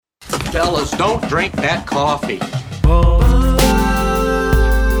Fellas, don't drink that coffee.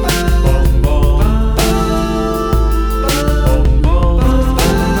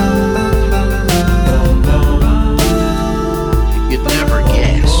 You'd never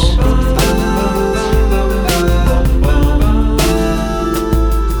guess.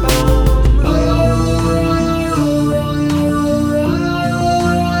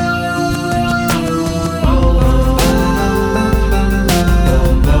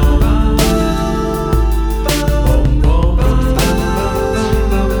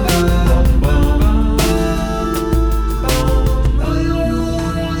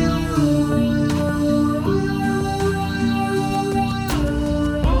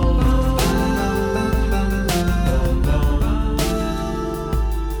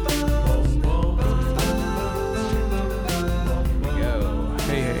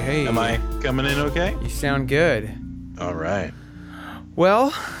 Am I coming in okay? You sound good. All right.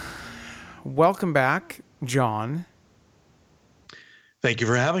 Well, welcome back, John. Thank you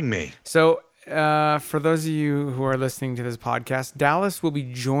for having me. So, for those of you who are listening to this podcast, Dallas will be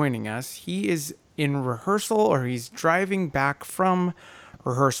joining us. He is in rehearsal, or he's driving back from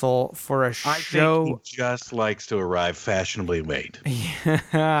rehearsal for a I show. think he just likes to arrive fashionably late.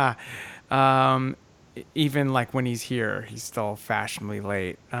 Yeah. Even like when he's here, he's still fashionably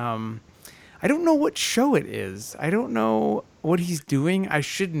late. I don't know what show it is. I don't know what he's doing. I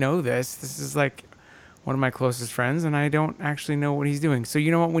should know this. This is like one of my closest friends, and I don't actually know what he's doing. So you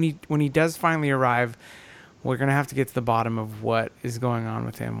know what? When he does finally arrive, we're gonna have to get to the bottom of what is going on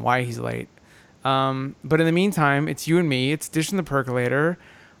with him, why he's late. But in the meantime, it's you and me. It's Dish and the Percolator.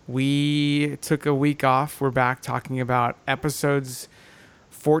 We took a week off. We're back talking about episodes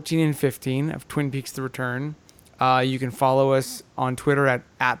 14 and 15 of Twin Peaks: The Return. You can follow us on Twitter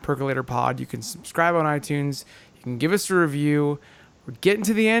at PercolatorPod. You can subscribe on iTunes. You can give us a review. We're getting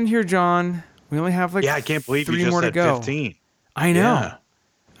to the end here, John. We only have like I can't believe 3 you just more to said go. 15. I know.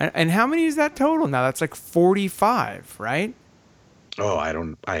 Yeah. And how many is that total now? That's like 45, right? Oh, I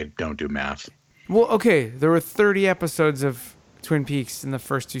don't do math. Well, okay. There were 30 episodes of Twin Peaks in the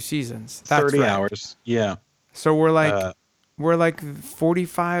first 2 seasons. That's 30 right. hours. Yeah. So we're like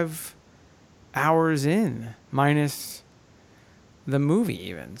 45 hours in, minus the movie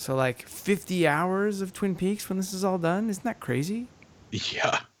even. So like 50 hours of Twin Peaks when this is all done. Isn't that crazy?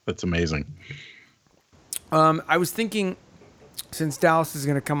 Yeah, that's amazing. I was thinking, since Dallas is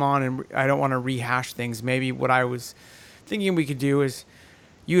going to come on and I don't want to rehash things, maybe what I was thinking we could do is,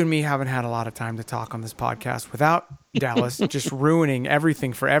 you and me haven't had a lot of time to talk on this podcast without Dallas just ruining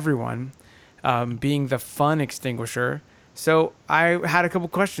everything for everyone, being the fun extinguisher. So I had a couple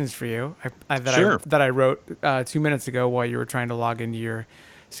questions for you that I wrote 2 minutes ago while you were trying to log into your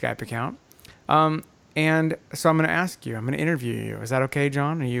Skype account. And so I'm going to ask you. I'm going to interview you. Is that okay,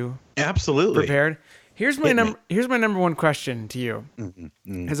 John? Are you Absolutely prepared? Here's my number one question to you,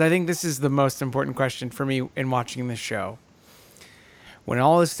 because I think this is the most important question for me in watching this show. When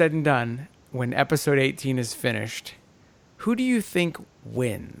all is said and done, when episode 18 is finished, who do you think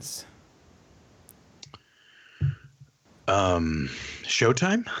wins?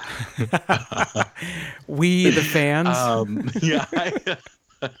 Showtime? We, the fans? Yeah.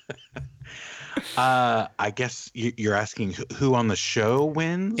 I guess you're asking who on the show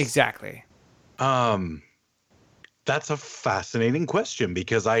wins? Exactly. That's a fascinating question,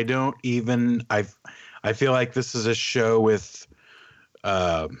 because I feel like this is a show with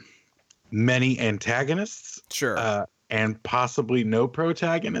many antagonists. Sure. And possibly no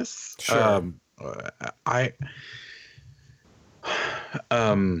protagonists. Sure. I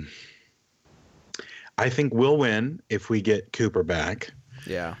think we'll win if we get Cooper back.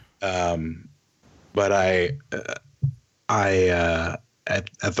 Yeah. But at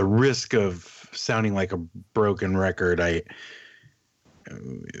the risk of sounding like a broken record,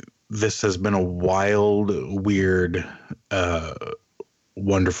 this has been a wild, weird,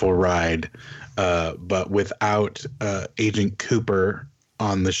 wonderful ride. But without Agent Cooper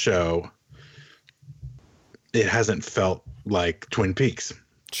on the show, it hasn't felt like Twin Peaks.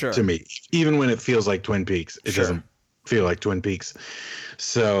 Sure. To me. Even when it feels like Twin Peaks, it doesn't feel like Twin Peaks.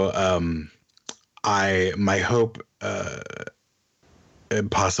 So my hope,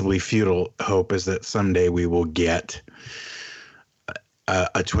 possibly futile hope, is that someday we will get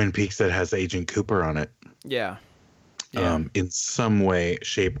a Twin Peaks that has Agent Cooper on it. Yeah. In some way,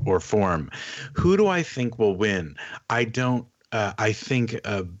 shape, or form. Who do I think will win? I think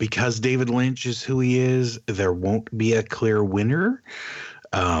because David Lynch is who he is, there won't be a clear winner.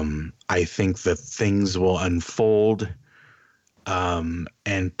 I think that things will unfold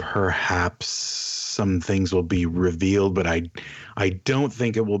And perhaps some things will be revealed, but I don't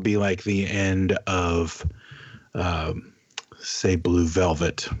think it will be like the end of, say, Blue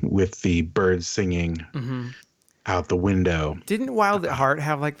Velvet with the birds singing out the window. Didn't Wild at Heart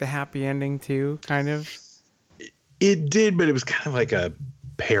have like the happy ending too, kind of? It did, but it was kind of like a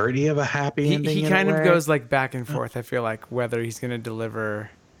parody of a happy ending. He in kind a of way. goes like back and forth. I feel like whether he's gonna deliver,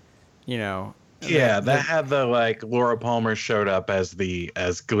 you know. Yeah, that had the like Laura Palmer showed up as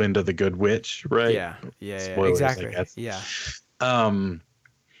Glinda the Good Witch, right? Yeah, Spoilers, exactly. I guess. Yeah.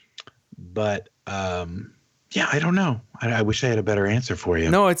 Yeah, I don't know. I wish I had a better answer for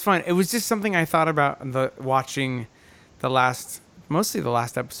you. No, it's fine. It was just something I thought about watching mostly the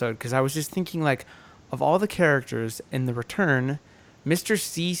last episode, because I was just thinking, like, of all the characters in The Return, Mr.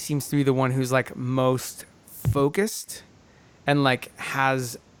 C seems to be the one who's like most focused and like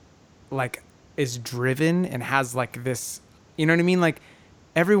has like is driven and has like this, you know what I mean? Like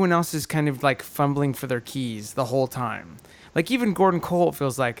everyone else is kind of like fumbling for their keys the whole time. Like even Gordon Cole, it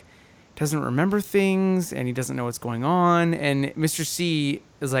feels like, doesn't remember things and he doesn't know what's going on. And Mr. C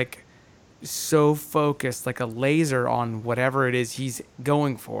is like so focused, like a laser on whatever it is he's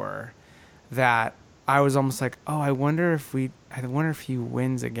going for, that I was almost like, oh, I wonder if he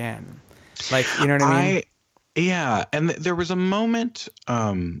wins again. Like, you know what I mean? Yeah, and there was a moment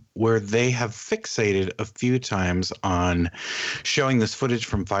where they have fixated a few times on showing this footage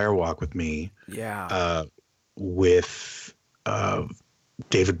from Firewalk with Me. Yeah. With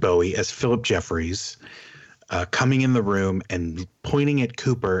David Bowie as Philip Jeffries coming in the room and pointing at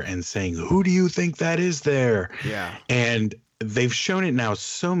Cooper and saying, "Who do you think that is there?" Yeah. And they've shown it now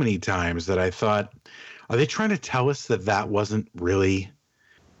so many times that I thought, are they trying to tell us that that wasn't really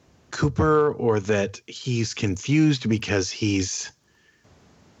Cooper, or that he's confused because he's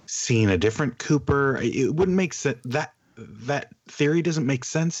seen a different Cooper? It wouldn't make sense. That theory doesn't make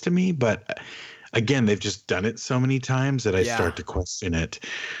sense to me, but again, they've just done it so many times that I start to question it.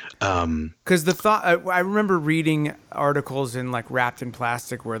 Because the thought, I remember reading articles in like Wrapped in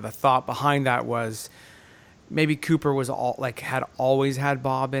Plastic where the thought behind that was maybe Cooper was had always had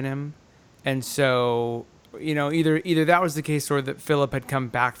Bob in him, and so, you know, either that was the case, or that Philip had come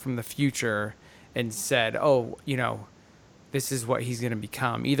back from the future and said, oh, you know, this is what he's going to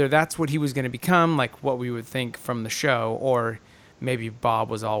become. Either that's what he was going to become, like what we would think from the show, or maybe Bob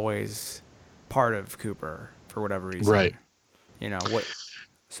was always part of Cooper for whatever reason. Right. You know, what?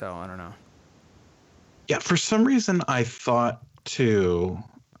 So I don't know. Yeah, for some reason I thought too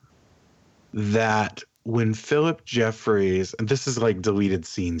that when Philip Jeffries, and this is like deleted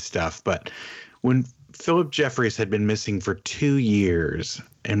scene stuff, but when Philip Jeffries had been missing for 2 years,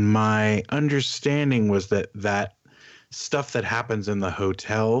 and my understanding was that stuff that happens in the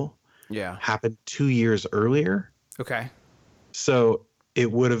hotel happened 2 years earlier. Okay. So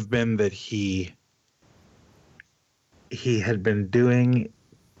it would have been that he had been doing,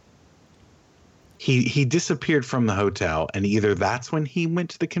 he disappeared from the hotel, and either that's when he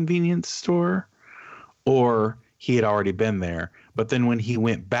went to the convenience store, or he had already been there. But then when he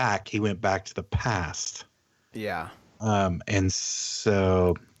went back to the past. Yeah. And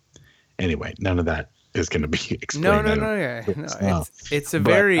so anyway, none of that is going to be explained. It's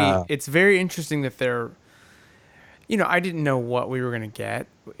very interesting that they're, you know, I didn't know what we were going to get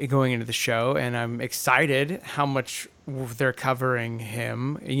going into the show, and I'm excited how much they're covering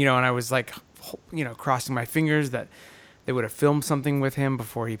him, you know, and I was like, you know, crossing my fingers that they would have filmed something with him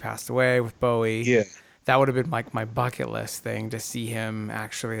before he passed away with Bowie. Yeah. That would have been like my bucket list thing, to see him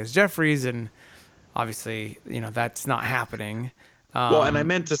actually as Jeffries, and obviously, you know, that's not happening. Well, and I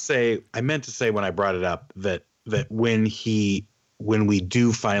meant to say when I brought it up that when we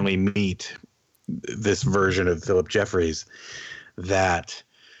do finally meet this version of Philip Jeffries, that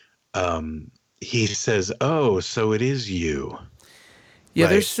he says, "Oh, so it is you." Yeah,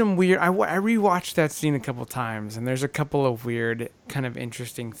 right? There's some weird. I rewatched that scene a couple times, and there's a couple of weird, kind of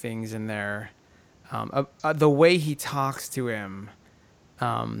interesting things in there. The way he talks to him,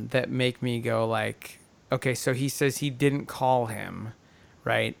 that make me go like, okay, so he says he didn't call him,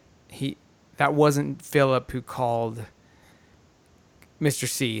 right? That wasn't Philip who called Mr.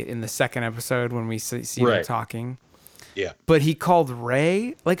 C in the second episode when we see him talking. Yeah. But he called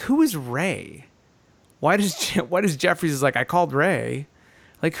Ray. Like, who is Ray? Why does Jeffries is like, I called Ray?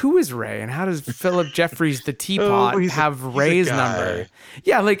 Like, who is Ray? And how does Philip Jeffries, the teapot, have Ray's number?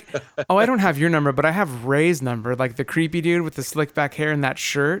 Yeah, like, oh, I don't have your number, but I have Ray's number. Like the creepy dude with the slick back hair and that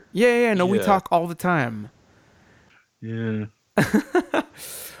shirt. Yeah. No, we talk all the time. Yeah.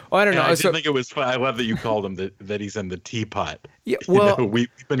 Oh, I don't And know. I did think it was fun. I love that you called him that he's in the teapot. Yeah, well, we've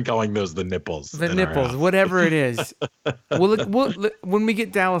been calling those the nipples. the in our nipples, house. whatever it is. When we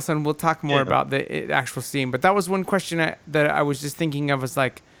get Dallas on, we'll talk more about the actual scene. But that was one question that I was just thinking of, was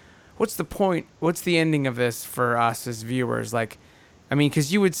like, what's the point? What's the ending of this for us as viewers? Like, I mean,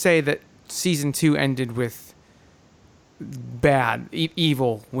 because you would say that season 2 ended with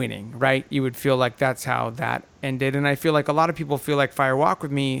evil winning, right? You would feel like that's how that ended. And I feel like a lot of people feel like Fire Walk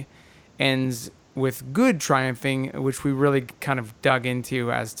with Me ends with good triumphing, which we really kind of dug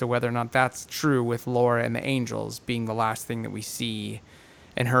into as to whether or not that's true, with Laura and the angels being the last thing that we see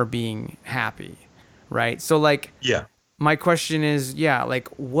and her being happy, right? So like, Yeah. my question is, like,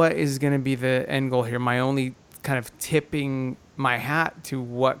 what is going to be the end goal here? My only kind of tipping my hat to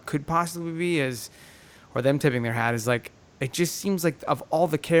what could possibly be is, or them tipping their hat, is like, it just seems like of all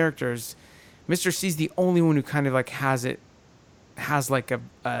the characters, Mr. C's the only one who kind of like has like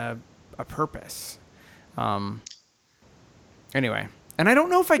a purpose. Anyway, and I don't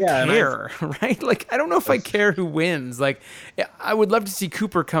know if I care, right? Like, I don't know if I care who wins. Like, I would love to see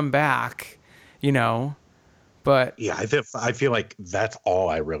Cooper come back, but Yeah, I feel like that's all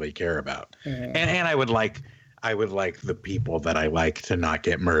I really care about. And I would like the people that I like to not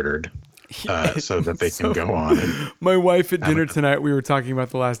get murdered. So that they can go on. And my wife at dinner tonight, we were talking about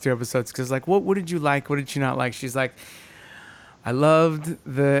the last 2 episodes, because like, what did you like? What did you not like? She's like, I loved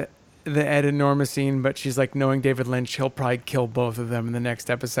the Ed and Norma scene, but she's like, knowing David Lynch, he'll probably kill both of them in the next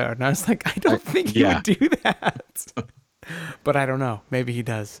episode. And I was like, I don't think he would do that. But I don't know. Maybe he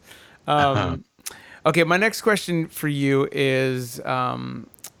does. Okay, my next question for you is,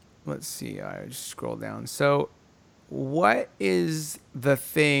 let's see. I just scroll down. So, what is the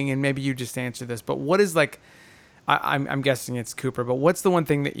thing, and maybe you just answer this, but what is like, I'm guessing it's Cooper, but what's the one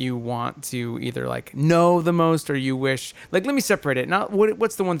thing that you want to either like know the most, or you wish, like, let me separate it. Not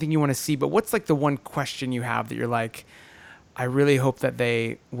what's the one thing you want to see, but what's like the one question you have that you're like, I really hope that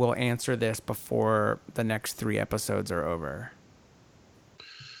they will answer this before the next 3 episodes are over.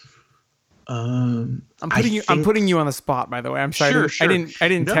 I'm putting you on the spot, by the way. I'm sorry. Sure. I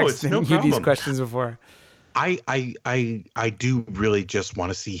didn't text no you these problem. questions before. I do really just want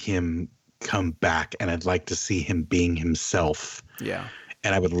to see him come back, and I'd like to see him being himself. Yeah.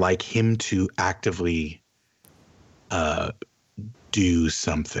 And I would like him to actively do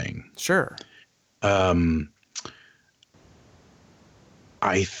something. Sure. I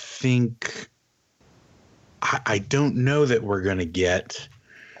think I don't know that we're going to get.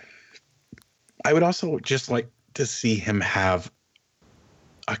 I would also just like to see him have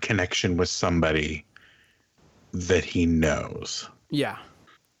a connection with somebody that he knows. Yeah.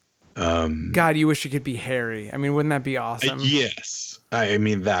 God, you wish it could be Harry. I mean, wouldn't that be awesome? Yes. I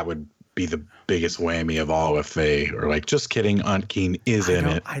mean, that would be the biggest whammy of all if they are like, just kidding, Aunt Keen is in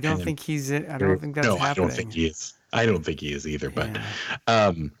it. I don't think he's it. I don't think that's happening. I don't think he is. I don't think he is either. But,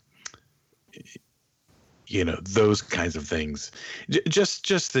 those kinds of things.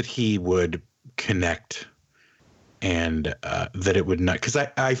 Just that he would connect, and that it would not, because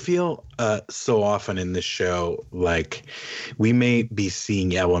I feel so often in this show, like, we may be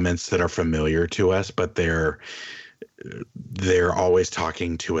seeing elements that are familiar to us, but they're always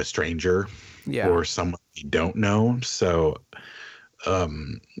talking to a stranger or someone we don't know. So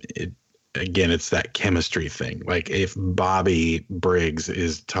it's that chemistry thing. Like, if Bobby Briggs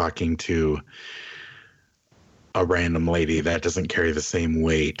is talking to a random lady, that doesn't carry the same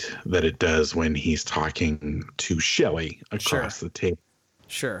weight that it does when he's talking to Shelley across the table.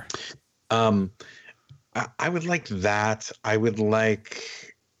 Sure. I would like that. I would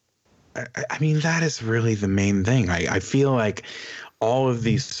like, I mean, that is really the main thing. I feel like all of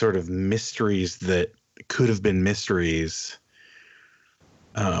these sort of mysteries that could have been mysteries,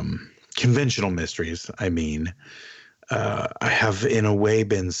 conventional mysteries, I mean, have in a way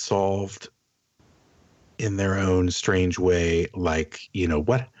been solved in their own strange way. Like,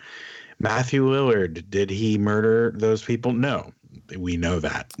 what? Matthew Lillard, did he murder those people? No, we know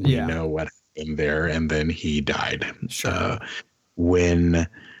that. Yeah. We know what happened there, and then he died. Sure. When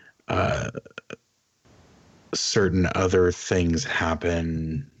certain other things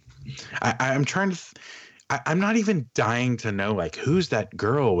happen, I'm trying to. I'm not even dying to know, like, who's that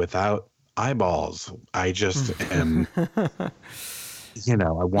girl without eyeballs. I just am. I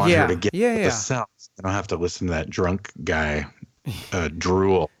want her to get the cells. I don't have to listen to that drunk guy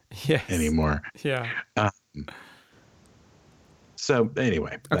drool anymore. Yeah. So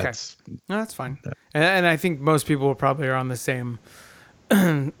anyway, that's fine. And I think most people probably are on the same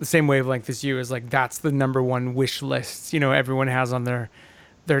the same wavelength as you. Is like, that's the number one wish list. Everyone has on their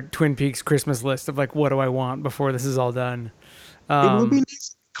Twin Peaks Christmas list of like, what do I want before this is all done. It would be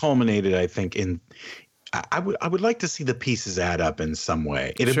nice to culminated, I think, in I would like to see the pieces add up in some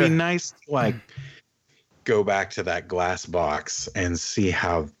way. It'd Sure. be nice to like go back to that glass box and see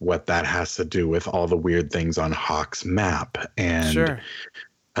what that has to do with all the weird things on Hawk's map. And Sure.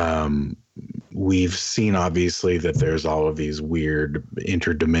 we've seen obviously that there's all of these weird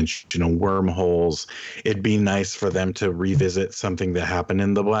interdimensional wormholes. It'd be nice for them to revisit something that happened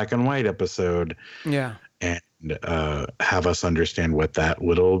in the Black and White episode Yeah. and have us understand what that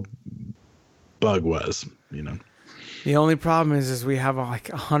little bug was, you know. The only problem is we have like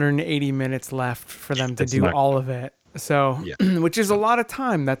 180 minutes left for them to It's do not- all of it. So, Yeah. which is a lot of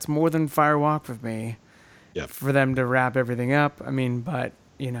time. That's more than Fire Walk with Me. Yeah. For them to wrap everything up. I mean, but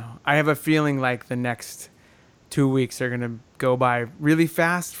you know, I have a feeling like the next 2 weeks are gonna go by really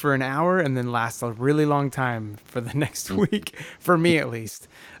fast for an hour and then last a really long time for the next week, for me at least.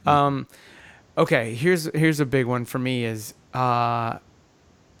 Okay, here's a big one for me is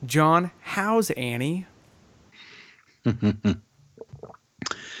John, how's Annie?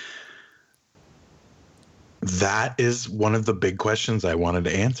 That is one of the big questions I wanted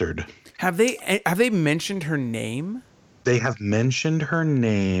answered. Have they mentioned her name? They have mentioned her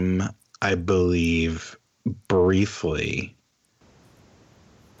name, I believe, briefly.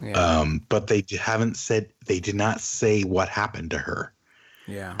 Yeah. But they haven't said, they did not say what happened to her.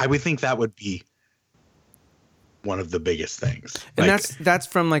 Yeah. I would think that would be one of the biggest things. And Like, that's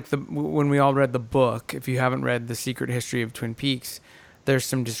from like when we all read the book. If you haven't read The Secret History of Twin Peaks, there's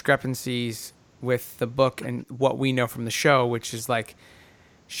some discrepancies with the book and what we know from the show, which is like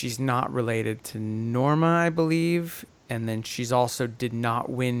she's not related to Norma, I believe, and then she's also did not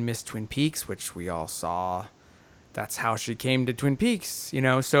win Miss Twin Peaks, which we all saw. That's how she came to Twin Peaks, you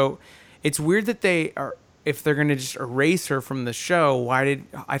know. So it's weird that they are, if they're gonna just erase her from the show.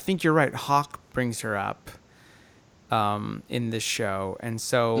 I think you're right. Hawk brings her up in this show, and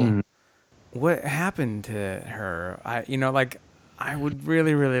so what happened to her? I would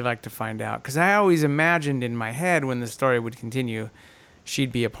really, really like to find out, because I always imagined in my head when the story would continue,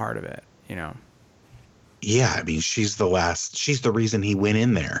 she'd be a part of it, you know. yeah, I mean, she's the reason he went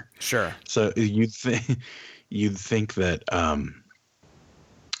in there. Sure. So you'd think that,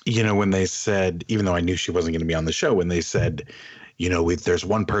 you know, when they said, even though I knew she wasn't going to be on the show, when they said, you know, there's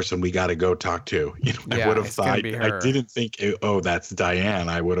one person we got to go talk to, you know, Yeah, I would have it's gonna thought, be I her. didn't think, oh, that's Diane.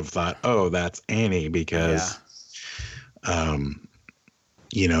 I would have thought, oh, that's Annie, because,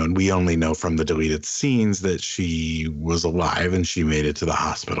 you know, and we only know from the deleted scenes that she was alive and she made it to the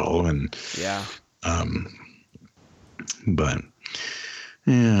hospital. And, Yeah. but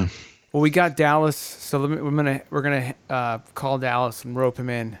yeah. Well, we got Dallas, so we're gonna call Dallas and rope him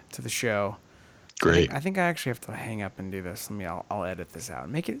in to the show. Great. I think I actually have to hang up and do this. I'll edit this out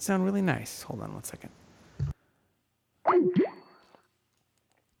and make it sound really nice. Hold on one second.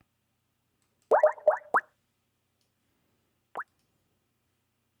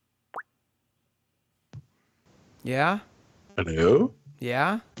 Yeah? Hello?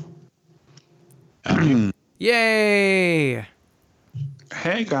 Yeah? Hey, Yay!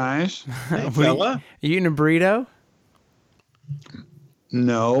 Hey guys. fella. You eating a burrito?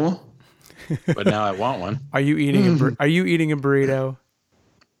 No. But now I want one. Are you eating Are you eating a burrito?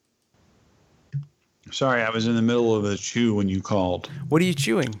 Sorry, I was in the middle of a chew when you called. What are you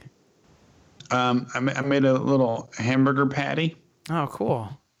chewing? I made a little hamburger patty Oh, cool.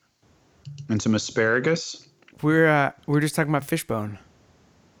 and some asparagus. We're just talking about Fishbone.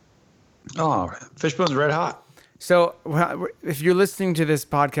 Oh, Fishbone's red hot. So, if you're listening to this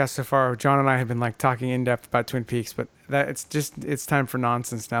podcast so far, John and I have been like talking in depth about Twin Peaks, but it's time for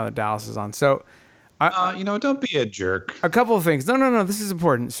nonsense now that Dallas is on. So, You know, don't be a jerk. a couple of things. No, this is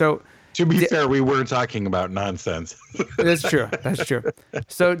important. So, To be fair, we were talking about nonsense. that's true. That's true.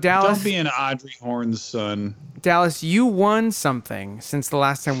 So, Dallas, Don't be an Audrey Horne's son. Dallas, you won something since the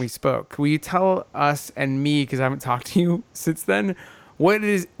last time we spoke. Will you tell us and me, because I haven't talked to you since then, what it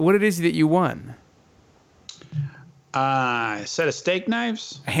is that you won? A set of steak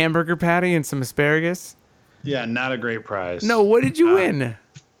knives? A hamburger patty and some asparagus? Yeah, not a great prize. No, what did you win?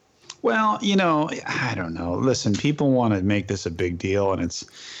 Well, you know, I don't know. Listen, people want to make this a big deal, and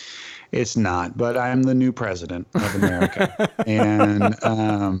it's not. But I'm the new president of America, and it's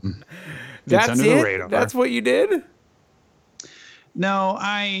That's under it? the radar. That's what you did? No,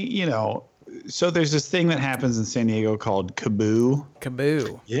 so there's this thing that happens in San Diego called Kaboo,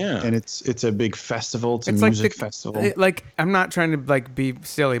 Kaboo. Yeah. and it's a big festival. It's a It's like music festival. Like, I'm not trying to like be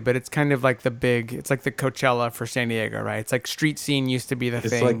silly, but it's kind of like it's like the Coachella for San Diego, right? It's like street scene used to be the It's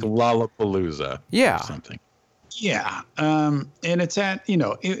thing. like Lollapalooza. Yeah. Or something. Yeah. And it's at,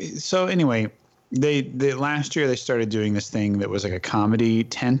 so anyway, they last year they started doing this thing that was like a comedy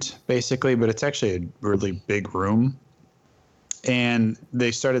tent basically, but it's actually a really big room. And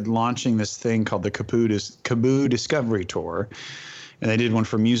they started launching this thing called the Kaboo Discovery Tour, and they did one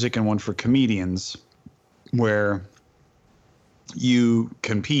for music and one for comedians, where you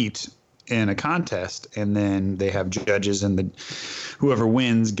compete in a contest, and then they have judges, and whoever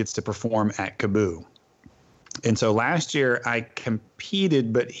wins gets to perform at Kaboo. And so last year I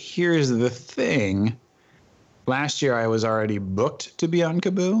competed, but here's the thing. Last year I was already booked to be on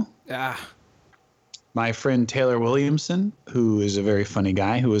Kaboo. My friend Taylor Williamson, who is a very funny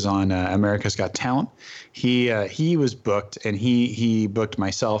guy, who was on America's Got Talent, he was booked, and he booked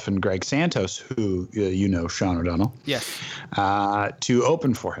myself and Greg Santos, who Sean O'Donnell, yes, to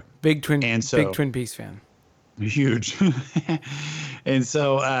open for him. Big Twin Peaks fan. Huge. And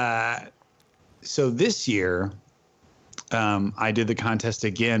so this year, I did the contest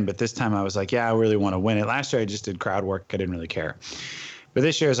again, but this time I was like, I really want to win it. Last year I just did crowd work. I didn't really care. But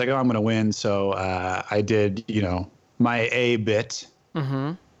this year I was like, I'm going to win. So I did, my A bit.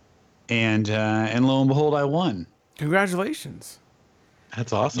 Mm-hmm. And lo and behold, I won. Congratulations.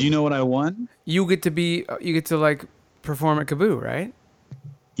 That's awesome. Do you know what I won? You get to like perform at Kaboo, right?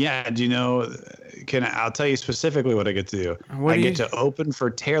 Yeah. Do you know? I'll tell you specifically what I get to do. I get to open for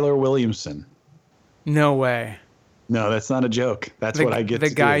Taylor Williamson. No way. No, that's not a joke. That's what I get to do.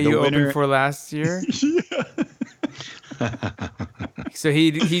 The guy you opened for last year? Yeah. So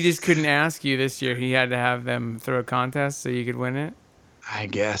he just couldn't ask you this year. He had to have them throw a contest so you could win it? I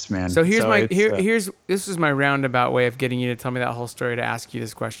guess, man. So this is my roundabout way of getting you to tell me that whole story, to ask you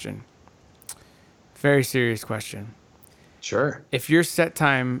this question. Very serious question. Sure. If your set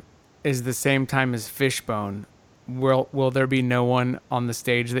time is the same time as Fishbone, will there be no one on the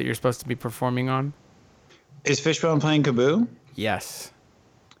stage that you're supposed to be performing on? Is Fishbone playing Kaboo? Yes.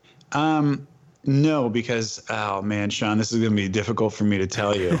 No, because, oh man, Sean, this is going to be difficult for me to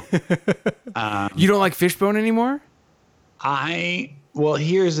tell you. You don't like Fishbone anymore? Well,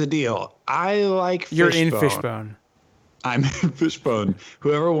 here's the deal. I like Fishbone. You're in Fishbone. I'm in Fishbone.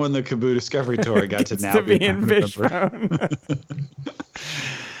 Whoever won the Kaboo Discovery Tour got to now be in Fishbone.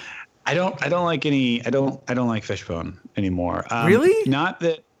 I don't like Fishbone anymore. Really? Not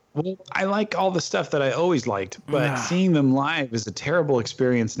that. Well, I like all the stuff that I always liked, but seeing them live is a terrible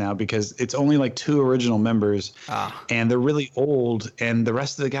experience now because it's only like 2 original members, and they're really old, and the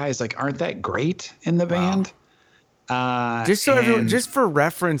rest of the guys aren't that great in the band. Just for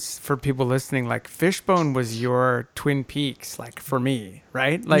reference for people listening, like Fishbone was your Twin Peaks, like for me,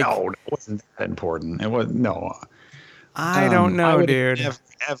 right? Like no, it wasn't that important. It was no. I don't know, I dude.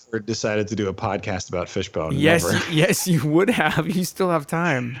 Never decided to do a podcast about Fishbone. Yes, never. Yes, you would have. You still have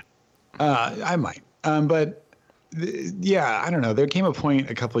time. I might. But yeah, I don't know. There came a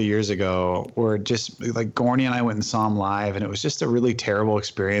point a couple of years ago where just like Gorney and I went and saw them live, and it was just a really terrible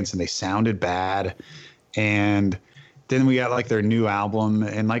experience, and they sounded bad. And then we got like their new album,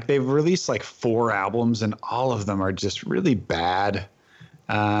 and like they've released like 4 albums, and all of them are just really bad.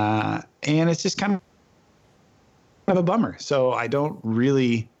 And it's just kind of a bummer. So I don't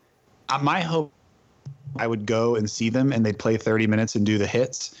really, my hope, I would go and see them and they'd play 30 minutes and do the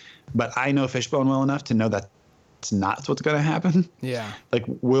hits, but I know Fishbone well enough to know that it's not what's going to happen. Yeah. Like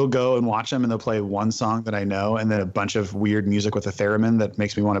we'll go and watch them and they'll play one song that I know and then a bunch of weird music with a theremin that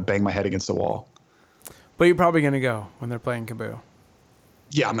makes me want to bang my head against the wall. But you're probably going to go when they're playing Kaboo.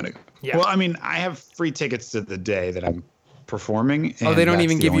 Yeah, I'm going to. Yeah. Well, I mean, I have free tickets to the day that I'm performing. Oh, they don't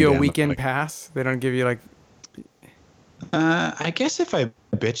even give you a weekend pass? They don't give you like... I guess if I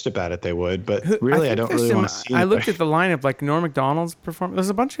bitched about it, they would, but really, I don't really want to see it. I looked at the lineup, like Norm Macdonald's performing. There's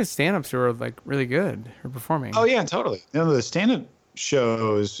a bunch of stand-ups who are like really good who are performing. Oh yeah, totally. The stand-up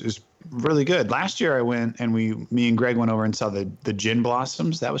show is really good. Last year I went and me and Greg went over and saw the Gin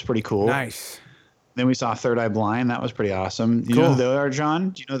Blossoms. That was pretty cool. Nice. Then we saw Third Eye Blind. That was pretty awesome. You cool. know who they are,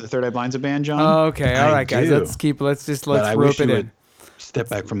 John? Do you know that Third Eye Blind's a band, John? Oh, okay. All right, guys. Let's rope it in. Step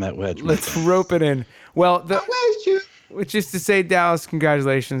back from that wedge. Let's rope it in. Well, which is to say, Dallas,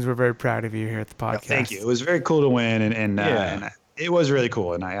 congratulations. We're very proud of you here at the podcast. Thank you. It was very cool to win, and it was really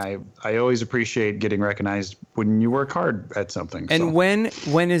cool. And I always appreciate getting recognized when you work hard at something. And when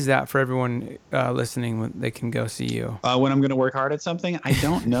is that for everyone listening? When they can go see you? When I'm going to work hard at something, I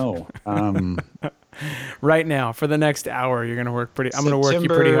don't know. Right now, for the next hour, you're going to work pretty. I'm going to work you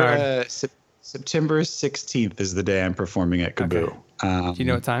pretty hard. September 16th is the day I'm performing at Kaboo. Okay. Do you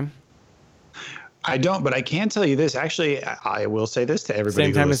know what time? I don't, but I can tell you this. Actually, I will say this to everybody.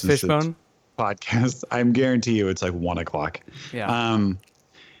 Same time as Fishbone? Podcast. I'm guarantee you it's like 1:00. Yeah.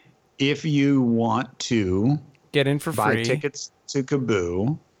 If you want to get in for buy free tickets to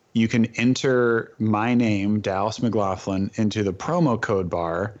Kaboo, you can enter my name, Dallas McLaughlin, into the promo code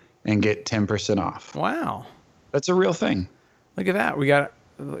bar and get 10% off. Wow. That's a real thing. Look at that. We're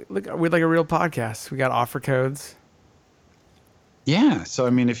like a real podcast. We got offer codes. Yeah. So, I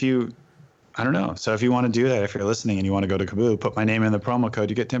mean, I don't know. So if you want to do that, if you're listening and you want to go to Kaboo, put my name in the promo code,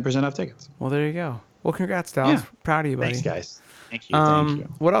 you get 10% off tickets. Well, there you go. Well, congrats, Dallas. Yeah. Proud of you, buddy. Thanks, guys. Thank you. Thank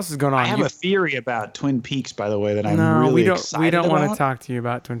you. What else is going on? I have a theory about Twin Peaks, by the way, that I'm No, really we don't. excited We don't want to about. talk to you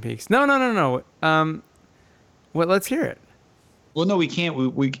about Twin Peaks. No. Well, let's hear it. Well, no, we can't.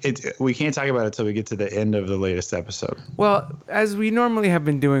 We can't talk about it until we get to the end of the latest episode. Well, as we normally have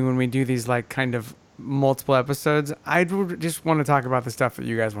been doing when we do these like kind of multiple episodes, I just want to talk about the stuff that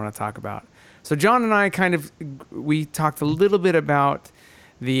you guys want to talk about. So John and I we talked a little bit about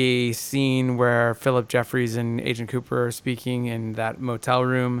the scene where Philip Jeffries and Agent Cooper are speaking in that motel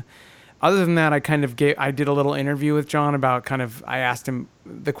room. Other than that, I did a little interview with John about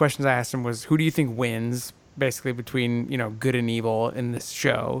the questions I asked him was, who do you think wins basically between, good and evil in this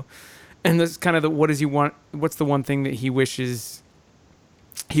show? And this kind of what does he want? What's the one thing that he wishes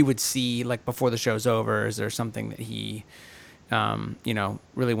he would see like before the show's over? Is there something that he,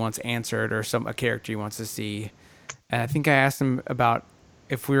 really wants answered, or a character he wants to see? And I think I asked him about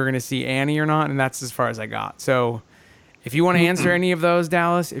if we were going to see Annie or not, and that's as far as I got. So if you want to answer any of those,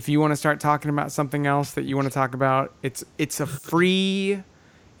 Dallas, if you want to start talking about something else that you want to talk about, it's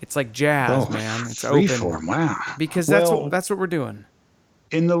like jazz, man. It's open. Freeform, wow. Because that's what we're doing.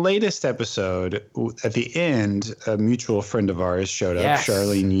 In the latest episode, at the end, a mutual friend of ours showed up, Yes.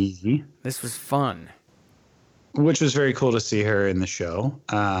 Charlene Yeezy, This was fun. which was very cool to see her in the show.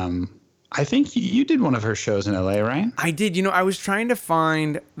 I think you did one of her shows in LA, right? I did. I was trying to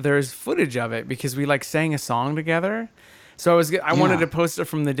find there's footage of it because we like sang a song together. So I wanted to post it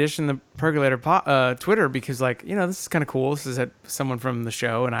from the Dish and the Percolator Twitter because this is kind of cool. This is someone from the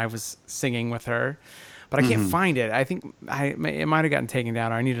show and I was singing with her, but I can't find it. I think it might have gotten taken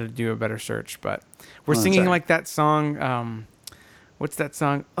down, or I needed to do a better search. But we're singing like that song. What's that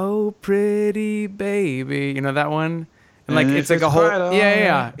song? Oh, pretty baby. You know that one? And like it's like a whole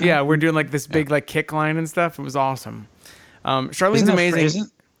yeah. We're doing like this big like kick line and stuff. It was awesome. Charlene's amazing.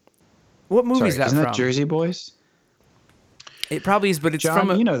 What movie is that isn't from? that Jersey Boys? It probably is, but it's John,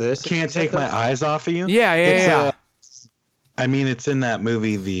 from you know this. Can't take my eyes off of you. Yeah. I mean, it's in that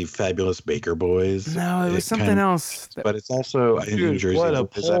movie, The Fabulous Baker Boys. No, it was something else. But it's also in New Jersey. What a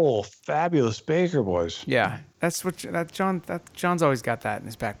pull! Fabulous Baker Boys. Yeah, that's what John's always got that in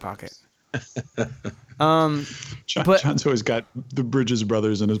his back pocket. John's always got the Bridges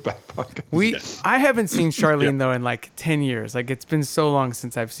Brothers in his back pocket. I haven't seen Charlene though in like 10 years. Like it's been so long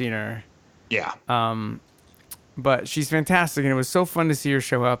since I've seen her. Yeah. But she's fantastic, and it was so fun to see her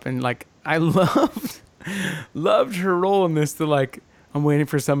show up. And like I loved her role in this. I'm waiting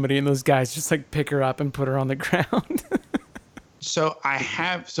for somebody, and those guys just like pick her up and put her on the ground. So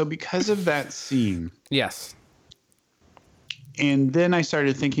because of that scene. Yes. And then I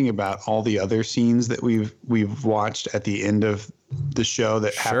started thinking about all the other scenes that we've watched at the end of the show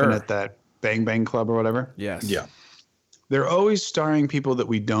that happened at that Bang Bang Club or whatever. Yes. Yeah. They're always starring people that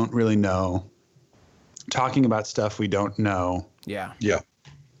we don't really know, talking about stuff we don't know. Yeah. Yeah.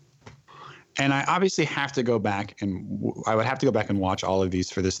 And I obviously have to go back I would have to go back and watch all of these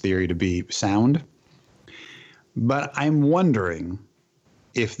for this theory to be sound. But I'm wondering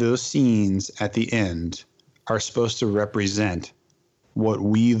if those scenes at the end are supposed to represent what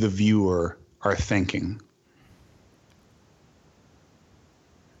we, the viewer, are thinking.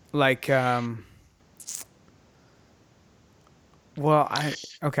 Like, okay.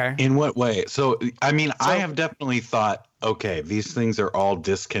 In what way? So, I mean, I have definitely thought, okay, these things are all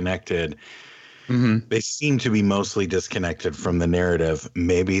disconnected. Mm-hmm. They seem to be mostly disconnected from the narrative.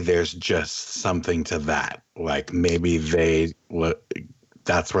 Maybe there's just something to that. Like maybe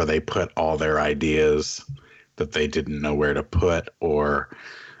that's where they put all their ideas that they didn't know where to put, but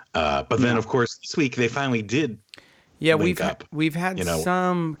then of course this week they finally did. Yeah, we've had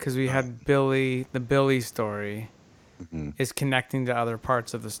some, because we had Billy. The Billy story is connecting to other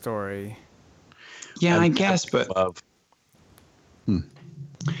parts of the story. Yeah, I guess, but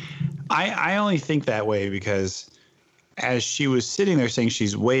I only think that way because as she was sitting there saying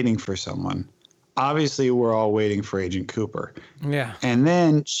she's waiting for someone, obviously we're all waiting for Agent Cooper. Yeah. And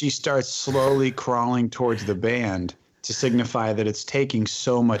then she starts slowly crawling towards the band to signify that it's taking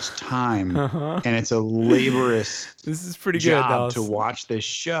so much time and it's a laborious this is pretty job good, Dallas. to watch this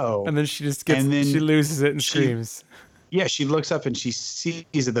show. And then she just she loses it and screams. Yeah, she looks up and she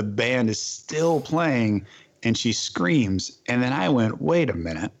sees that the band is still playing and she screams. And then I went, wait a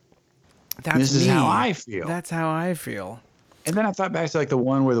minute. This is how I feel. That's how I feel. And then I thought back to like the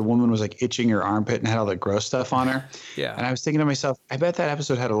one where the woman was like itching her armpit and had all that gross stuff on her. Yeah. And I was thinking to myself, I bet that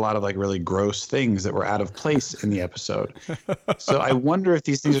episode had a lot of like really gross things that were out of place in the episode. So I wonder if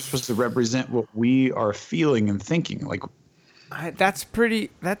these things are supposed to represent what we are feeling and thinking. Like That's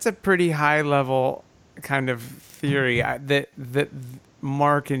a pretty high level kind of theory that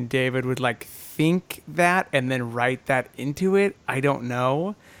Mark and David would like think that and then write that into it. I don't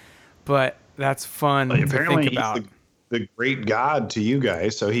know, but that's fun to apparently think about. He's the great God to you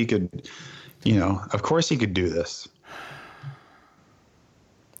guys, so he could, of course he could do this.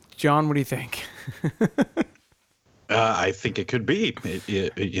 John, what do you think? I think it could be.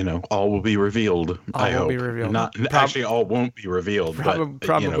 All will be revealed. I hope. Be revealed. Not actually, all won't be revealed.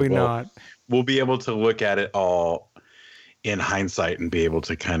 Probably not. We'll be able to look at it all in hindsight and be able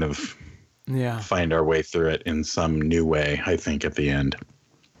to kind of find our way through it in some new way. I think at the end.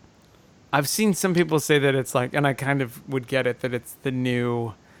 I've seen some people say that it's like, and I kind of would get it, that it's the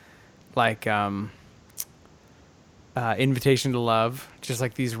new, like, Invitation to Love, just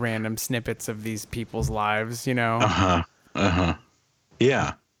like these random snippets of these people's lives, Yeah.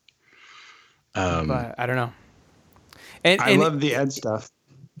 But I don't know. And I love the Ed stuff.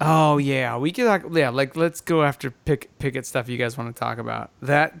 Oh yeah, we could talk. Yeah, like let's go after picket stuff you guys want to talk about.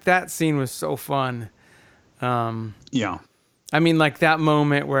 That scene was so fun. Yeah. I mean, like that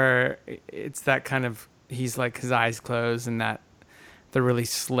moment where it's that kind of, he's like his eyes closed and that the really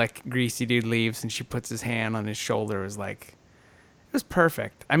slick, greasy dude leaves and she puts his hand on his shoulder. It was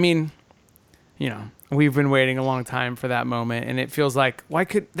perfect. I mean, we've been waiting a long time for that moment, and it feels like, why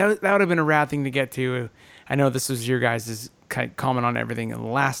could that would have been a rad thing to get to. I know this was your guys' comment on everything the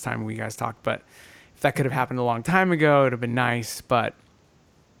last time we guys talked, but if that could have happened a long time ago, it'd have been nice, but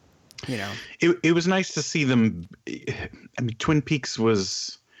It was nice to see them. I mean, Twin Peaks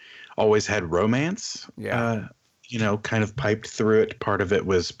always had romance. Yeah. Kind of piped through it. Part of it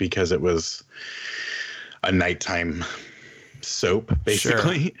was because it was a nighttime soap,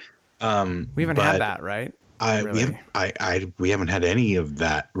 basically. Sure. We haven't had that, right? We haven't had any of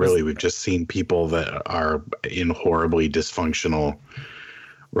that, really. We've just seen people that are in horribly dysfunctional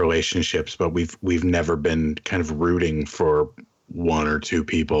relationships, but we've never been kind of rooting for one or two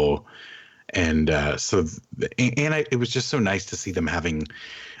people, and it was just so nice to see them having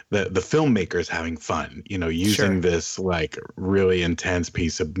the filmmakers having fun, using this like really intense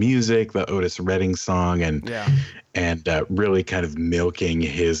piece of music, the Otis Redding song, and really kind of milking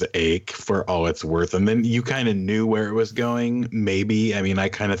his ache for all it's worth. And then you kind of knew where it was going. Maybe, I mean, I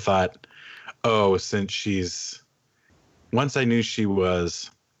kind of thought, once I knew she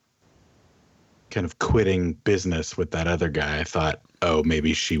was kind of quitting business with that other guy, I thought,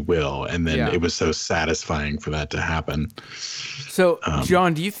 maybe she will. And then it was so satisfying for that to happen. So,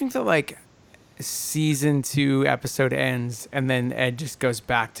 John, do you think that like season 2 episode ends and then Ed just goes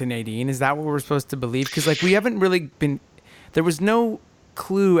back to Nadine? Is that what we're supposed to believe? Because like we haven't really there was no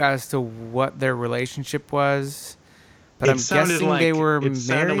clue as to what their relationship was, but I'm guessing they were married. It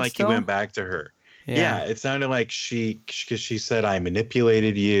sounded like still? He went back to her. Yeah, it sounded like she said, I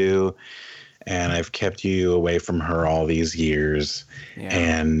manipulated you and I've kept you away from her all these years,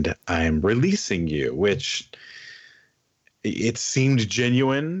 and I'm releasing you, which it seemed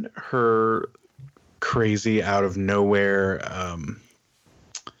genuine. Her crazy out of nowhere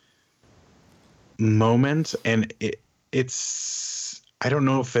moment, and it's I don't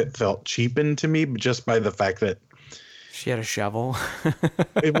know if it felt cheapened to me, but just by the fact that she had a shovel.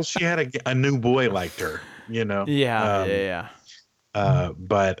 Well, she had a new boy liked her, Yeah.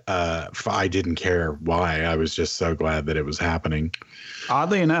 But I didn't care why. I was just so glad that it was happening.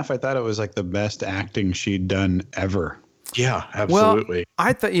 Oddly enough, I thought it was like the best acting she'd done ever. Yeah, absolutely. Well,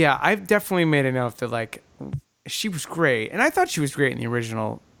 I thought, I've definitely made a note that like she was great, and I thought she was great in the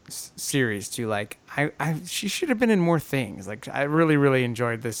original series too. Like she should have been in more things. Like I really, really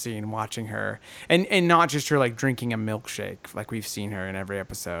enjoyed this scene, watching her, and not just her like drinking a milkshake like we've seen her in every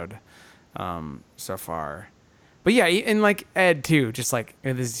episode so far. But yeah, and like Ed too, just like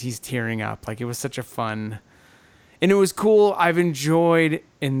he's tearing up. Like it was such a fun, and it was cool. I've enjoyed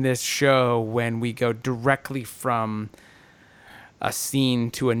in this show when we go directly from a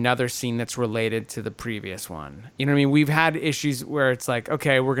scene to another scene that's related to the previous one. You know what I mean? We've had issues where it's like,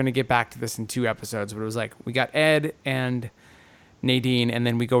 okay, we're going to get back to this in 2 episodes, but it was like we got Ed and Nadine, and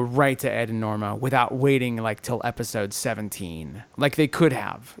then we go right to Ed and Norma without waiting like till episode 17. Like they could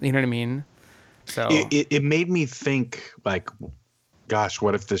have, you know what I mean? So it made me think like, gosh,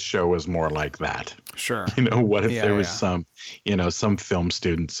 what if this show was more like that? Sure. What if there was some film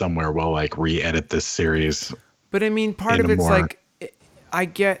student somewhere will like re-edit this series? But I mean, part of it's like, I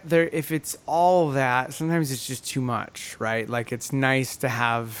get there. If it's all that, sometimes it's just too much, right? Like it's nice to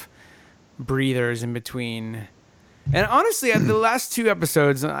have breathers in between. And honestly, at the last 2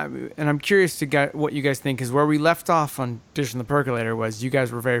 episodes, and I'm curious to get what you guys think, because where we left off on Dish and the Percolator was you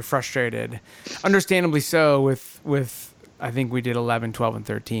guys were very frustrated, understandably so, with I think we did 11, 12, and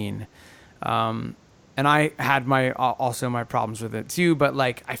 13. And I had also my problems with it too, but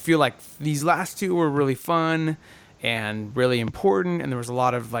like I feel like these last 2 were really fun and really important, and there was a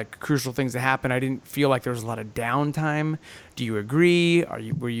lot of like crucial things that happened. I didn't feel like there was a lot of downtime. Do you agree?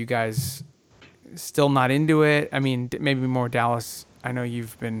 Were you guys still not into it? I mean, maybe more Dallas. I know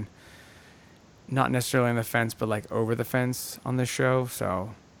you've been not necessarily on the fence, but like over the fence on this show.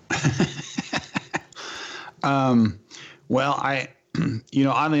 So, well,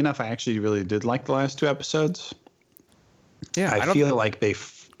 oddly enough, I actually really did like the last 2 episodes. Yeah, I feel like they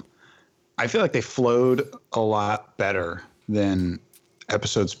flowed a lot better than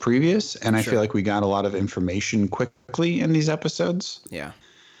episodes previous, and I feel like we got a lot of information quickly in these episodes. Yeah.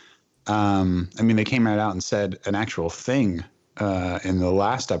 I mean, they came right out and said an actual thing in the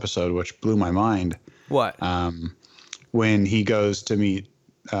last episode, which blew my mind. What? When he goes to meet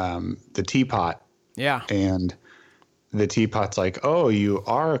the teapot. Yeah. And the teapot's like, "Oh, you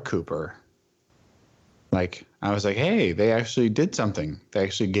are a Cooper." Like, I was like, hey, they actually did something. They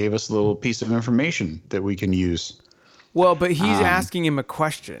actually gave us a little piece of information that we can use. Well, but he's asking him a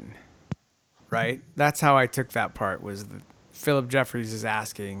question, right? That's how I took that part, was that Philip Jeffries is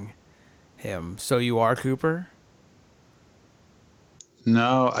asking him, so you are Cooper?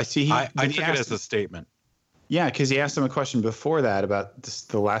 No, I see. I took it as a statement. Yeah, because he asked him a question before that about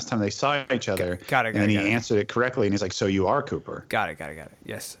the last time they saw each other. Got it. And then he answered it correctly, and he's like, so you are Cooper. Got it.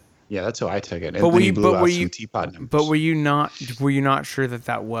 Yes. Yeah, that's how I took it. And but then he blew out some teapot numbers. But were you not sure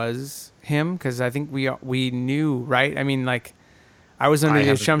that was him? Because I think we knew, right? I mean, like, I was under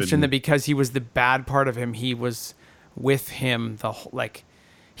the assumption that because he was the bad part of him, he was with him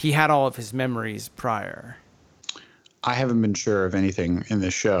he had all of his memories prior. I haven't been sure of anything in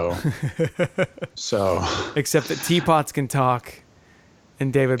this show. So except that teapots can talk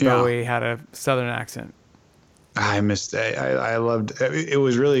and David Bowie had a southern accent. I missed it. I loved it. It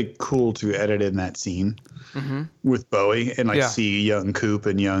was really cool to edit in that scene with Bowie and see young Coop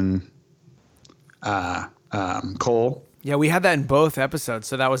and young Cole. Yeah, we had that in both episodes.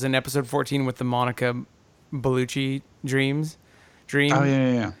 So that was in episode 14 with the Monica Bellucci dream. Oh,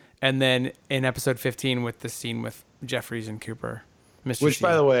 yeah. And then in episode 15 with the scene with Jeffries and Cooper. Which,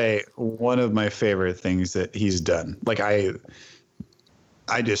 by the way, one of my favorite things that he's done. Like,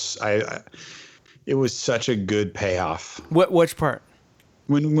 it was such a good payoff. Which part?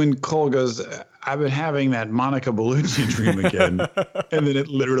 When Cole goes, I've been having that Monica Bellucci dream again. And then it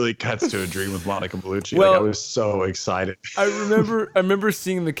literally cuts to a dream with Monica Bellucci. Well, I was so excited. I remember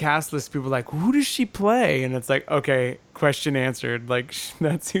seeing the cast list. People were like, who does she play? And it's like, okay, question answered. Like,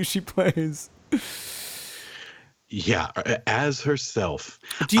 that's who she plays. Yeah, as herself.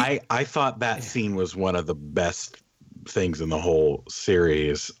 I thought that scene was one of the best things in the whole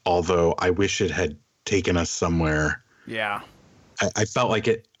series, although I wish it had taken us somewhere. Yeah. I felt like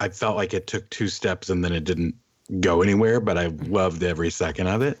it took 2 steps and then it didn't go anywhere, but I loved every second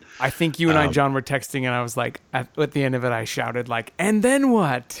of it. I think you and I, John, were texting and I was like, at the end of it, I shouted like, and then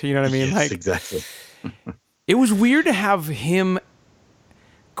what? You know what I mean? Yes, like, exactly. It was weird to have him,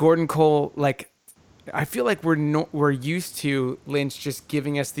 Gordon Cole, like, I feel like we're used to Lynch just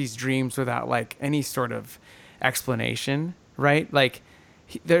giving us these dreams without like any sort of explanation, right? Like,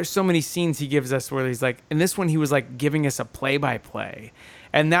 there's so many scenes he gives us where he's like, in this one he was like giving us a play-by-play,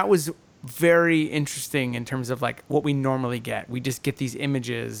 and that was very interesting in terms of like what we normally get. We just get these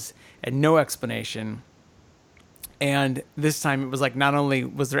images and no explanation. And this time it was like, not only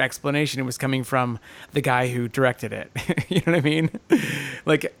was there explanation, it was coming from the guy who directed it. You know what I mean?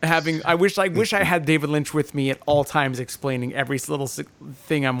 Like I wish I had David Lynch with me at all times explaining every little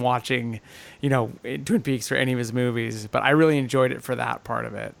thing I'm watching, you know, in Twin Peaks or any of his movies. But I really enjoyed it for that part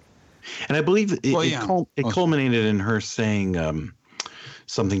of it. And I believe it culminated in her saying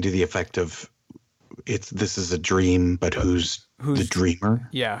something to the effect of, this is a dream, but who's the dreamer?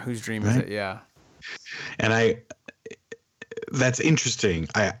 Yeah, whose dream is it? Yeah. And that's interesting.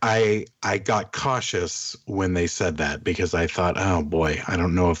 I got cautious when they said that, because I thought, oh boy, I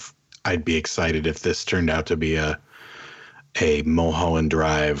don't know if I'd be excited if this turned out to be a Mulholland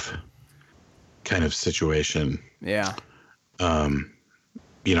Drive kind of situation. Yeah.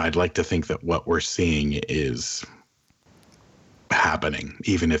 I'd like to think that what we're seeing is happening,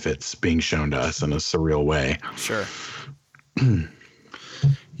 even if it's being shown to us in a surreal way. Sure.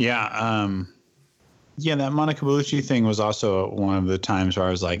 Yeah. Yeah, that Monica Bellucci thing was also one of the times where I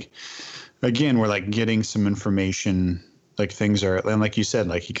was like, again, we're like getting some information, like things are, and like you said,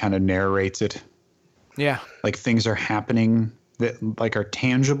 like he kind of narrates it, Yeah. like things are happening that like are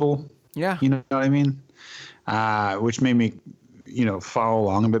tangible. Yeah. You know what I mean? Which made me, follow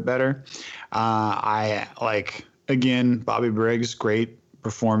along a bit better. I like, again, Bobby Briggs, great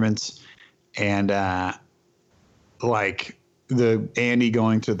performance, and like the Andy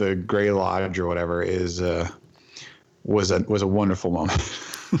going to the Grey Lodge or whatever was a wonderful moment.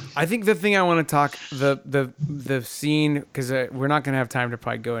 I think the thing I want to talk the scene, because we're not going to have time to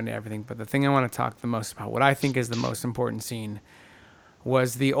probably go into everything, but the thing I want to talk the most about, what I think is the most important scene,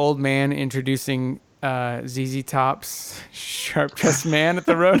 was the old man introducing ZZ Top's Sharp Dressed Man at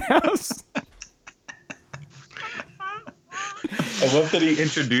the Roadhouse. I love that he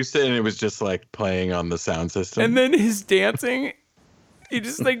introduced it and it was just like playing on the sound system. And then his dancing, he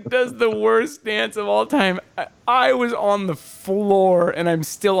just like does the worst dance of all time. I was on the floor, and I'm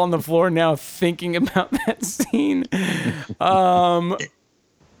still on the floor now thinking about that scene.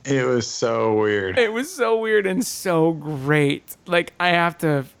 It was so weird. It was so weird and so great. Like I have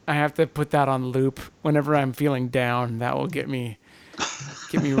to put that on loop whenever I'm feeling down. That will get me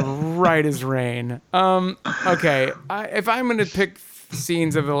right as rain. Okay, if I'm gonna pick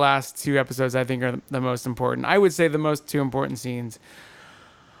scenes of the last 2 episodes I think are the most important, I would say the most 2 important scenes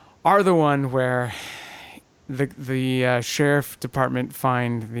are the one where the sheriff department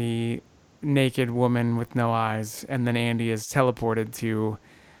find the naked woman with no eyes, and then Andy is teleported to,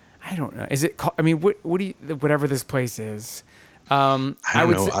 I don't know. Is it called? I mean, what do you, whatever this place is? I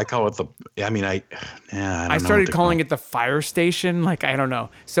don't know. I call it the. I mean, I started calling it the fire station. Like I don't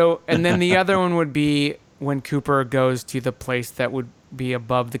know. So, and then the other one would be when Cooper goes to the place that would be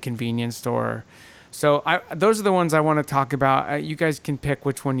above the convenience store. So, those are the ones I want to talk about. You guys can pick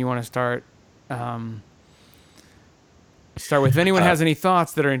which one you want to start. Start with. If anyone has any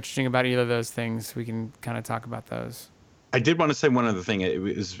thoughts that are interesting about either of those things, we can kind of talk about those. I did want to say one other thing. It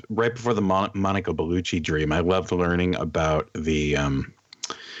was right before the Monica Bellucci dream. I loved learning about the,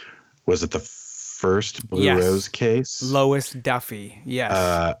 was it the first Blue Rose case? Lois Duffy,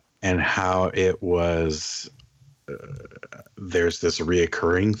 yes. And how it was, there's this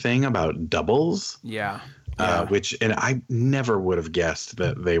reoccurring thing about doubles. Yeah. Which, and I never would have guessed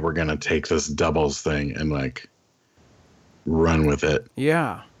that they were going to take this doubles thing and like run with it.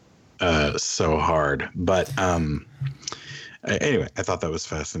 Yeah. So hard. But, anyway, I thought that was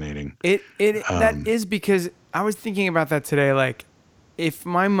fascinating. That is because I was thinking about that today. Like, if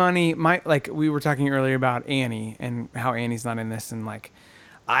my money, like we were talking earlier about Annie and how Annie's not in this, and like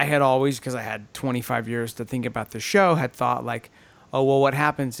I had always, because I had 25 years to think about the show, had thought like, oh well, what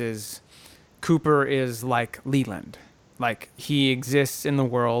happens is Cooper is like Leland, like he exists in the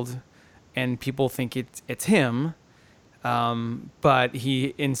world, and people think it's him, but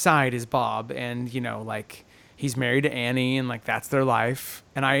he inside is Bob, and like. He's married to Annie, and like that's their life.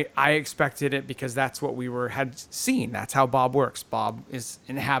 And I expected it because that's what we had seen. That's how Bob works. Bob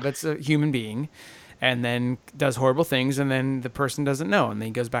inhabits a human being, and then does horrible things, and then the person doesn't know, and then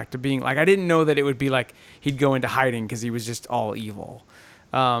he goes back to being like. I didn't know that it would be like he'd go into hiding because he was just all evil.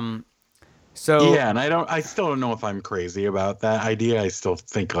 So yeah, and I still don't know if I'm crazy about that idea. I still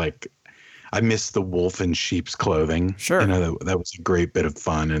think like. I miss the wolf in sheep's clothing. Sure. That was a great bit of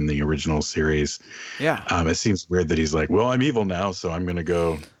fun in the original series. Yeah. It seems weird that he's like, well, I'm evil now, so I'm going to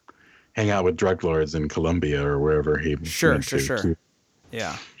go hang out with drug lords in Colombia or wherever he Sure.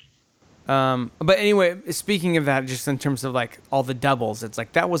 Yeah. But anyway, speaking of that, just in terms of like all the doubles, it's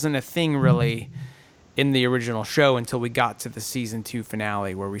like that wasn't a thing really in the original show until we got to the season 2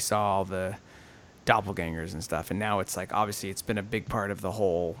 finale where we saw all the doppelgangers and stuff, and now it's like obviously it's been a big part of the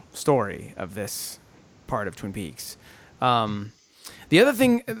whole story of this part of Twin Peaks. The other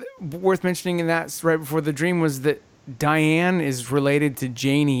thing worth mentioning in that right before the dream was that Diane is related to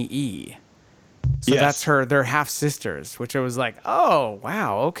Janie E. So that's they're half sisters, which I was like, oh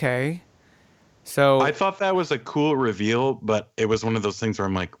wow, okay. So I thought that was a cool reveal, but it was one of those things where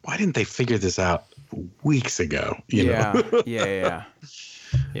I'm like, why didn't they figure this out weeks ago? You know? Yeah.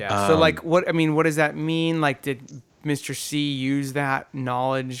 So like, what does that mean? Like, did Mr. C use that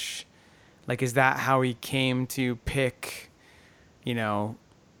knowledge? Like, is that how he came to pick,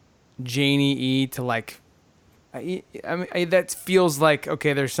 Janie E to like, I mean, that feels like,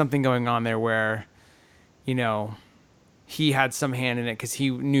 okay, there's something going on there where, he had some hand in it because he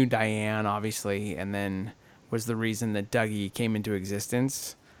knew Diane obviously, and then was the reason that Dougie came into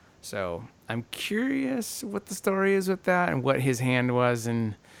existence. So I'm curious what the story is with that and what his hand was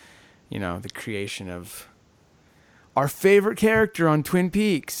in, the creation of our favorite character on Twin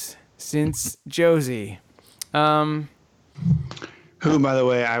Peaks. since Josie. Who, by the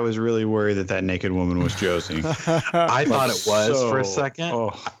way, I was really worried that naked woman was Josie. I thought it was for a second.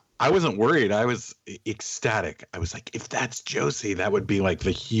 Oh. I wasn't worried. I was ecstatic. I was like, if that's Josie, that would be like the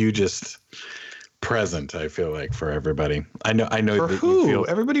hugest present, I feel like, for everybody. I know For that who? you feel,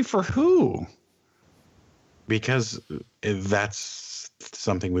 Everybody for who? because that's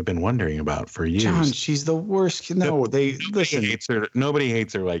something we've been wondering about for years. John, she's the worst. No, they listen. Nobody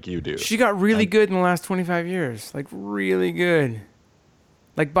hates her like you do. She got really good in the last 25 years. Like, really good.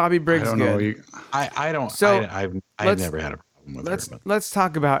 Like Bobby I Briggs don't good. know. I don't. So, I've let's- never had a problem with Let's her. But let's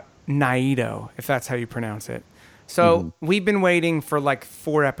talk about Naito, if that's how you pronounce it. So we've been waiting for like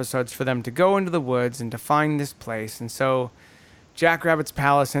 4 episodes for them to go into the woods and to find this place. And so Jackrabbit's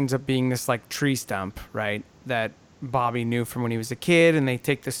Palace ends up being this like tree stump, right? That Bobby knew from when he was a kid. And they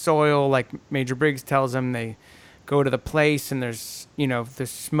take the soil, like Major Briggs tells them. They go to the place and there's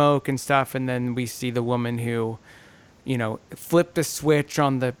smoke and stuff. And then we see the woman who, flipped a switch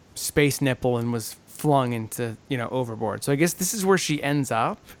on the space nipple and was flung into, overboard. So I guess this is where she ends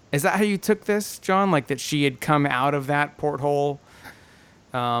up. Is that how you took this, John? Like that she had come out of that porthole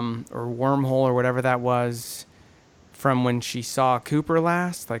or wormhole or whatever that was from when she saw Cooper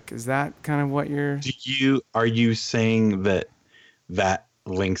last? Like, is that kind of what you're... are you saying that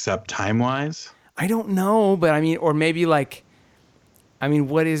links up time-wise? I don't know, but I mean, or maybe like... I mean,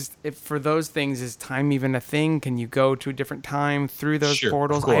 what is, if for those things, is time even a thing? Can you go to a different time through those Sure,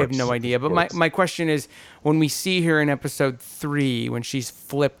 portals? of I have course, no idea. of But course. my question is, when we see her in episode 3, when she's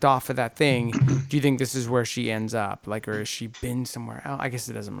flipped off of that thing, do you think this is where she ends up? Like, or has she been somewhere else? I guess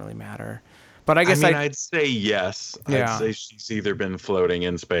it doesn't really matter. But I guess I'd say yes. Yeah. I'd say she's either been floating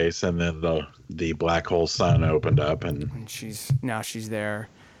in space and then the black hole sun opened up and she's there.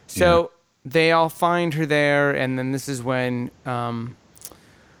 So they all find her there, and then this is when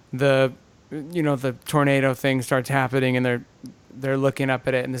the tornado thing starts happening, and they're looking up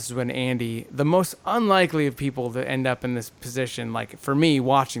at it, and this is when Andy, the most unlikely of people to end up in this position, like for me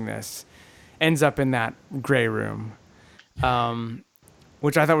watching this, ends up in that gray room,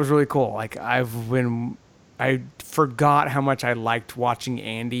 which I thought was really cool. Like I forgot how much I liked watching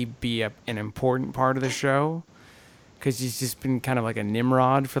Andy be an important part of the show, because he's just been kind of like a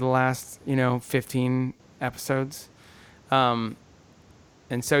Nimrod for the last 15 episodes.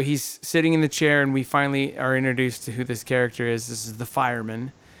 And so he's sitting in the chair, and we finally are introduced to who this character is. This is the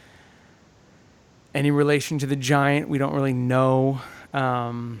fireman. Any relation to the giant, we don't really know.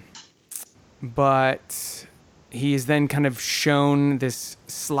 But he is then kind of shown this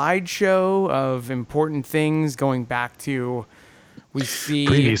slideshow of important things going back to, we see...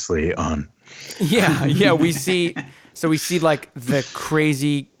 previously on. Yeah, we see... So we see like the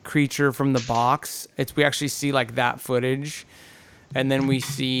crazy creature from the box. We actually see like that footage. And then we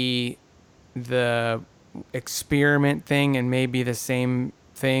see the experiment thing, and maybe the same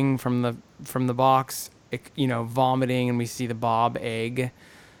thing from the box, vomiting, and we see the Bob egg.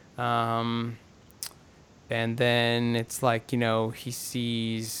 And then it's like, he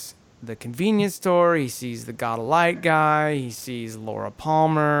sees the convenience store, he sees the Got a Light guy, he sees Laura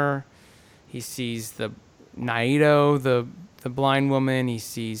Palmer, he sees the Naito, the blind woman, he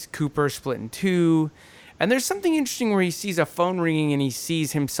sees Cooper split in 2. And there's something interesting where he sees a phone ringing and he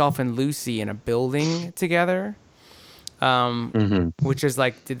sees himself and Lucy in a building together, which is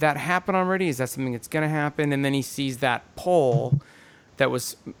like, did that happen already? Is that something that's going to happen? And then he sees that pole that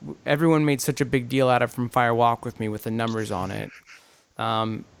everyone made such a big deal out of from Fire Walk with Me with the numbers on it.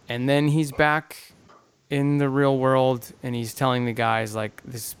 And then he's back in the real world, and he's telling the guys, like,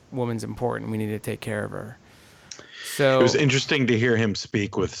 this woman's important. We need to take care of her. So It was interesting to hear him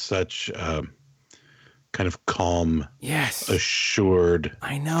speak with such kind of calm, yes, assured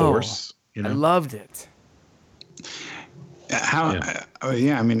I know. force. I loved it.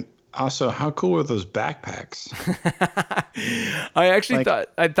 I mean, also, how cool were those backpacks? I actually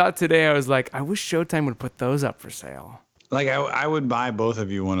thought today, I was like, I wish Showtime would put those up for sale. Like, I would buy both of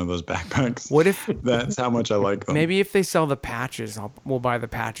you one of those backpacks. What if That's how much I like them. maybe if they sell the patches, we'll buy the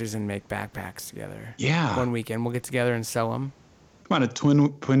patches and make backpacks together. Yeah. One weekend we'll get together and sell them. Come on, a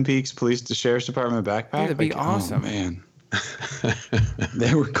Twin Peaks Police to Sheriff's Department backpack. Yeah, that'd be awesome. Oh, man.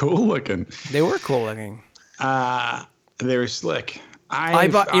 They were cool looking. They were cool looking. They were slick. I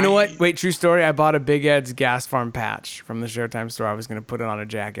bought. You know what? Wait, true story. I bought a Big Ed's Gas Farm patch from the Showtime store. I was going to put it on a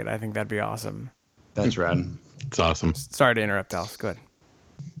jacket. I think that'd be awesome. That's rad. It's awesome. Sorry to interrupt, Alice. Go ahead.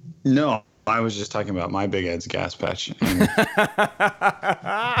 No, I was just talking about my Big Ed's gas patch. And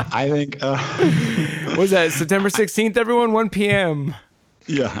I think, What was that? September 16th, everyone, 1 p.m.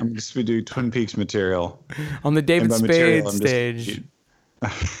 yeah, I'm just going to do Twin Peaks material. on the David And by material, Spade I'm just- stage.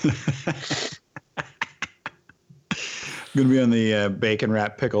 Going to be on the bacon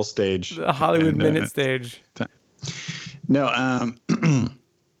wrap pickle stage. The Hollywood And, Minute stage. No,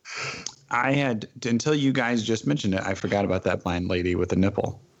 I had until you guys just mentioned it. I forgot about that blind lady with the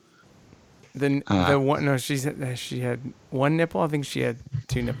nipple. The one, no, she had one nipple. I think she had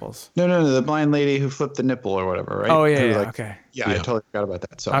two nipples. No, the blind lady who flipped the nipple or whatever, right? Oh, yeah, Who, yeah, like- okay. Yeah, I totally forgot about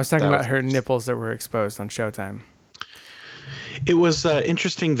that. So I was talking that about her nipples that were exposed on Showtime. It was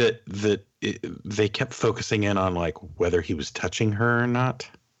interesting that they kept focusing in on like whether he was touching her or not.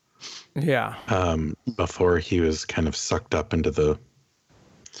 Yeah. Before he was kind of sucked up into the.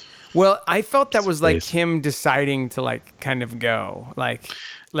 Well, I felt that was like Space. him deciding to like kind of go, like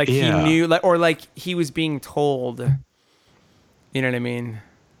Yeah. he knew, like, or like he was being told. You know what I mean?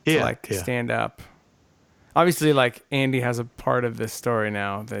 To Yeah, like yeah. stand up. Obviously, like Andy has a part of this story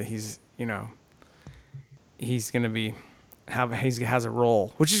now that he's, he's gonna be he has a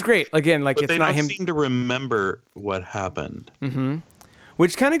role, which is great. Again, like But it's they not don't him. seem to remember what happened.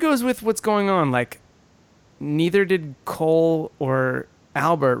 Which kind of goes with what's going on. Like, neither did Cole or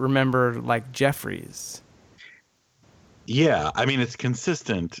Albert remember, like, Jeffries. Yeah, I mean it's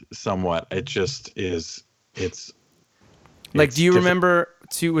consistent somewhat. It just is. Like, do you different. remember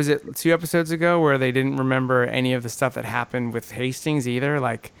was it 2 episodes ago where they didn't remember any of the stuff that happened with Hastings either?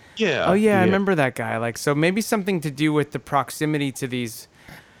 Like, Yeah. oh, yeah, I remember that guy. Like, so maybe something to do with the proximity to these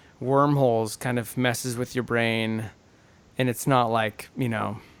wormholes kind of messes with your brain. And it's not like,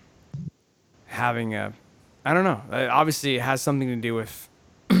 having I don't know. Obviously, it has something to do with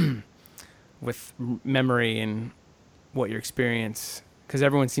with memory and what your experience, because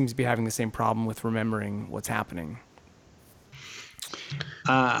everyone seems to be having the same problem with remembering what's happening.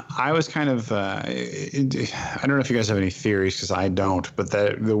 I was kind of I don't know if you guys have any theories because I don't, but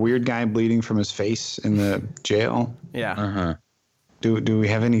the weird guy bleeding from his face in the jail. Yeah. Uh-huh. Do we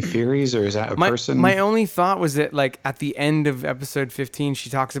have any theories, or is that a person? My only thought was that, like, at the end of episode 15,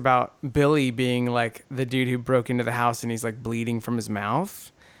 she talks about Billy being like the dude who broke into the house and he's like bleeding from his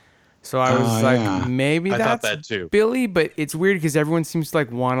mouth. So I was like, yeah. maybe I that's thought that too. Billy, but it's weird because everyone seems to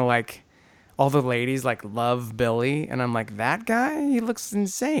like want to like, all the ladies like love Billy, and I'm like, that guy, he looks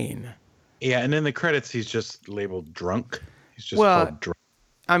insane. Yeah, and in the credits he's just labeled drunk. He's just Well, called drunk.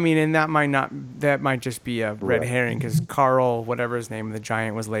 I mean, and that might just be a red herring because Carl, whatever his name, the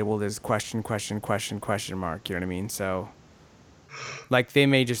giant, was labeled as question mark. You know what I mean? So, like, they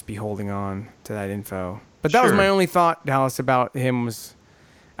may just be holding on to that info. But that was Sure. my only thought, Dallas, about him was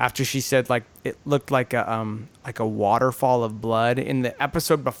after she said like it looked like a waterfall of blood. In the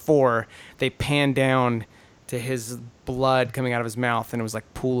episode before, they panned down to his blood coming out of his mouth and it was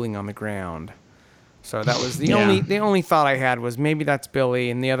like pooling on the ground. So that was the only thought I had was maybe that's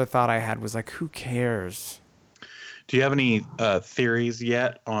Billy, and the other thought I had was like, who cares? Do you have any theories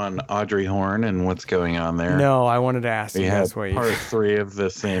yet on Audrey Horne and what's going on there? No, I wanted to ask We you had guys what you. part 3 of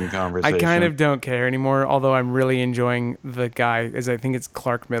the same I conversation. kind of don't care anymore, although I'm really enjoying the guy. I think it's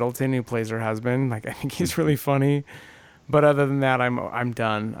Clark Middleton who plays her husband. Like, I think he's really funny. But other than that, I'm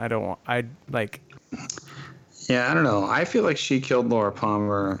done. Yeah, I don't know. I feel like she killed Laura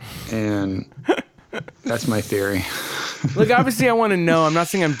Palmer, and that's my theory. Look, obviously I want to know. I'm not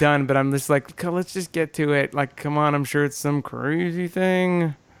saying I'm done, but I'm just like, let's just get to it. Like, come on, I'm sure it's some crazy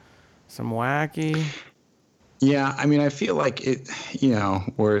thing, some wacky. Yeah, I mean, I feel like it.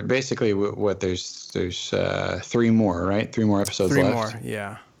 We're basically there's 3 more, right? 3 more episodes 3 left. more,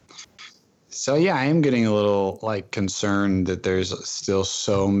 yeah. So yeah, I am getting a little like concerned that there's still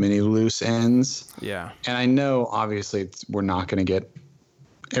so many loose ends. Yeah. And I know obviously we're not going to get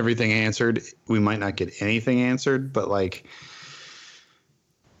everything answered. We might not get anything answered, but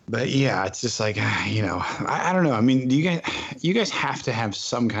yeah, it's just like, I don't know. I mean, you guys have to have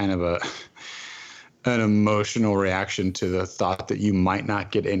some kind of an emotional reaction to the thought that you might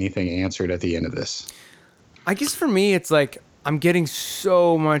not get anything answered at the end of this. I guess for me, it's like I'm getting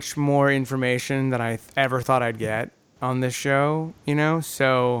so much more information than I ever thought I'd get on this show,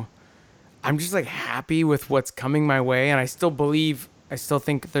 So I'm just like happy with what's coming my way, and I still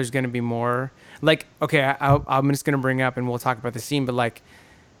think there's going to be more. Like, okay, I'm just going to bring up, and we'll talk about the scene, but like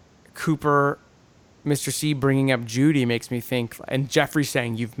Cooper, Mr. C bringing up Judy makes me think, and Jeffrey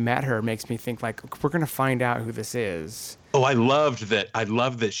saying you've met her makes me think like we're going to find out who this is. Oh, I loved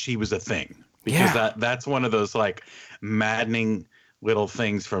that she was a thing. Because that's one of those like maddening little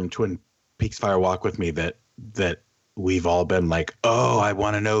things from Twin Peaks Fire Walk with Me that we've all been like, oh, I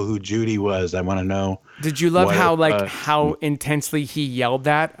want to know who Judy was. I want to know. Did you love how intensely he yelled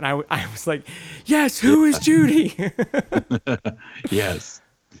that? And I was like, yes, who is Judy? Yes.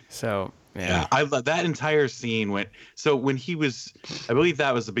 So Yeah, I love that entire scene when he was, I believe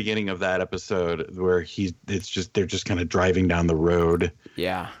that was the beginning of that episode where they're just kind of driving down the road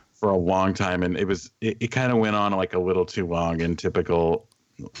Yeah. for a long time, and it kind of went on like a little too long in typical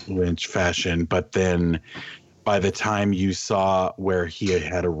Lynch fashion. But then by the time you saw where he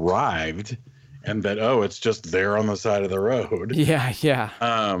had arrived, and that it's just there on the side of the road. Yeah, yeah.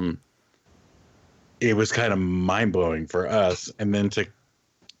 It was kind of mind blowing for us, and then to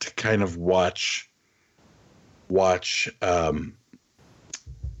kind of watch the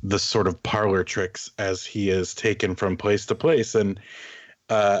sort of parlor tricks as he is taken from place to place. And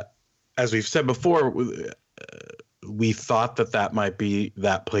as we've said before, we thought that might be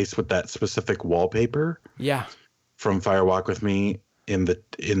that place with that specific wallpaper. Yeah. From Fire Walk with Me and it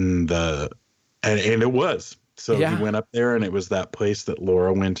was. So Yeah. he went up there, and it was that place that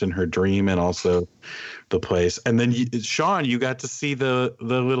Laura went in her dream, and also the place. And then Sean, you got to see the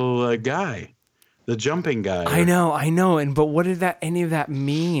little guy, the jumping guy. I know. But what did any of that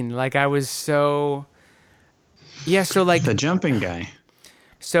mean? Like, I was so. Yeah. So like The jumping guy.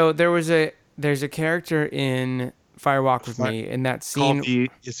 So there's a character in Fire Walk with Me in that scene.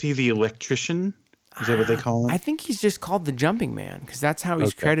 Is he the electrician? Is that what they call him? I think he's just called the Jumping Man because that's how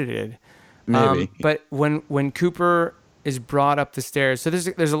he's credited. Maybe. But when Cooper is brought up the stairs, so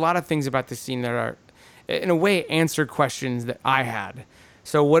there's a lot of things about this scene that are, in a way, answer questions that I had.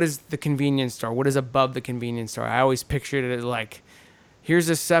 So what is the convenience store? What is above the convenience store? I always pictured it as like, here's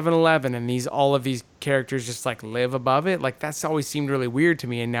a 7-Eleven, and all of these characters just like live above it. Like, that's always seemed really weird to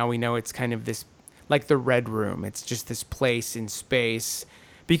me, and now we know it's kind of this, like the Red Room. It's just this place in space,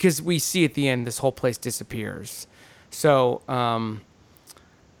 because we see at the end this whole place disappears. So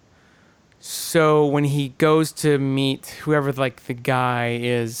when he goes to meet whoever like the guy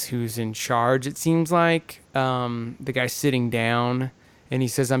is who's in charge, it seems like the guy sitting down, and he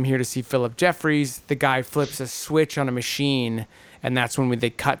says, "I'm here to see Philip Jeffries." The guy flips a switch on a machine, and that's when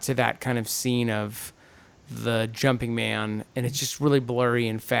they cut to that kind of scene of the Jumping Man, and it's just really blurry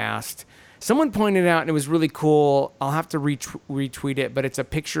and fast. Someone pointed out, and it was really cool, I'll have to retweet it, but it's a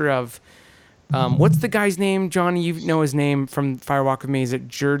picture of, what's the guy's name, Johnny? You know his name from Fire Walk with Me. Is it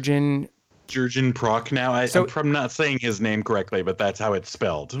Jurgen Prochnow? I'm not saying his name correctly, but that's how it's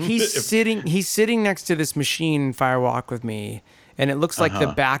spelled. He's sitting next to this machine in Fire Walk with Me, and it looks like the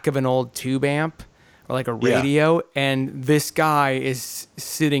back of an old tube amp or like a radio, and this guy is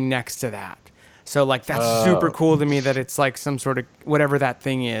sitting next to that. So like that's super cool to me that it's like some sort of whatever that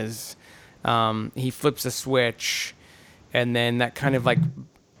thing is. He flips a switch, and then that kind of like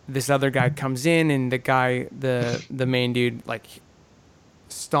this other guy comes in, and the main dude like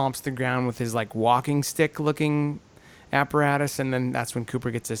stomps the ground with his like walking stick looking apparatus, and then that's when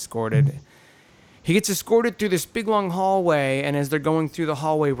Cooper gets escorted. He gets escorted through this big long hallway, and as they're going through the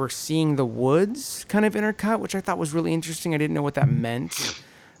hallway, we're seeing the woods kind of intercut, which I thought was really interesting. I didn't know what that meant,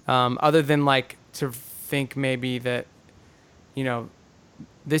 other than like to think maybe that, you know,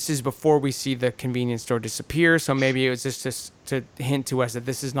 this is before we see the convenience store disappear, so maybe it was just to hint to us that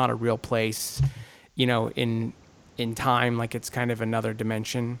this is not a real place, you know, in time, like it's kind of another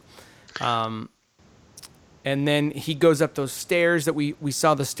dimension. And then he goes up those stairs that we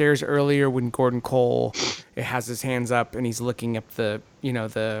saw the stairs earlier when Gordon Cole has his hands up and he's looking up the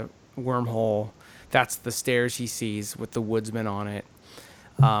wormhole. That's the stairs he sees with the woodsman on it.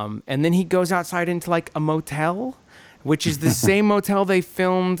 And then he goes outside into like a motel, which is the same motel they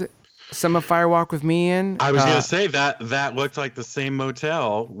filmed some of Fire Walk with Me in. I was gonna say that looked like the same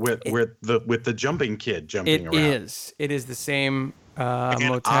motel with the jumping kid jumping around. It is the same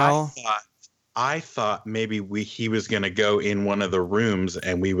motel. I thought maybe he was gonna go in one of the rooms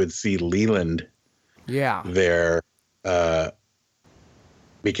and we would see Leland. Yeah. There,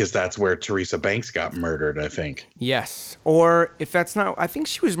 because that's where Teresa Banks got murdered, I think. Yes, or if that's not, I think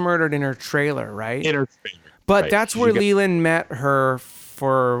she was murdered in her trailer, right? In her trailer. But right. that's where Leland met her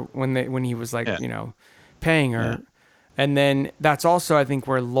for when he was like, paying her. Yeah. And then that's also, I think,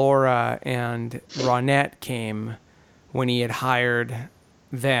 where Laura and Ronette came when he had hired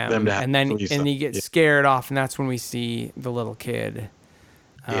them and then he gets scared off, and that's when we see the little kid.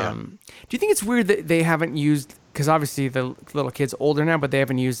 Do you think it's weird that they haven't used, because obviously the little kid's older now, but they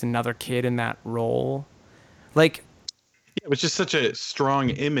haven't used another kid in that role? Like, it was just such a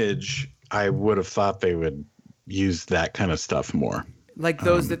strong image. I would have thought they would use that kind of stuff more. Like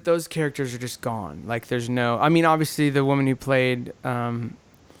those characters are just gone. Like there's no, I mean, obviously the woman who played Mrs.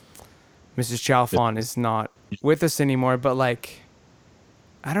 Chalfont is not with us anymore, but like,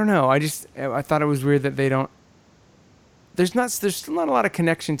 I don't know. I thought it was weird that they don't, there's still not a lot of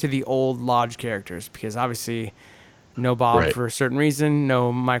connection to the old Lodge characters, because obviously No Bob Right. for a certain reason.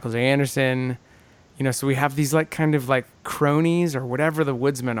 No Michael J. Anderson. So we have these like kind of like cronies or whatever the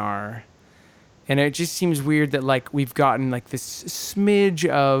woodsmen are. And it just seems weird that like we've gotten like this smidge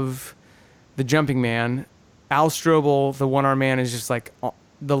of the jumping man. Al Strobel, the one-armed man, is just like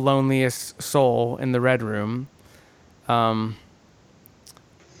the loneliest soul in the Red Room. I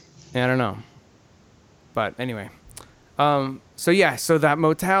don't know. But anyway. So that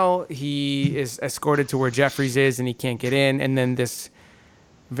motel, he is escorted to where Jeffries is and he can't get in. And then this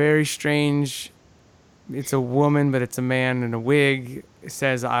very strange, it's a woman, but it's a man in a wig,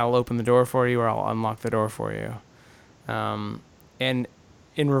 says, I'll open the door for you or I'll unlock the door for you. And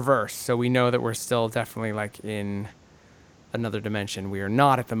in reverse. So we know that we're still definitely like in another dimension. We are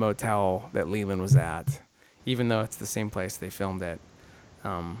not at the motel that Leland was at, even though it's the same place they filmed it.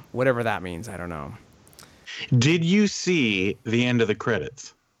 Whatever that means, I don't know. Did you see the end of the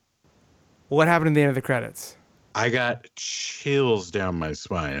credits? What happened at the end of the credits? I got chills down my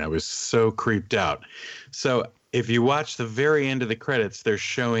spine. I was so creeped out. So if you watch the very end of the credits, they're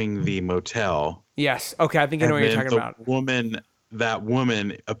showing the motel. Yes. Okay, I think I know what you're talking about. That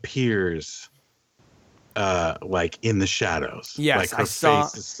woman appears like in the shadows. Yes, like her I saw.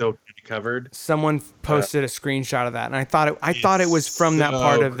 face is still covered. Someone posted a screenshot of that, and I thought it was from that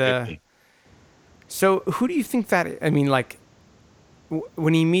part of the. Creepy. So who do you think that? I mean, like,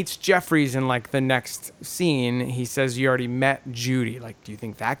 when he meets Jeffries in like the next scene, he says you already met Judy. Like, do you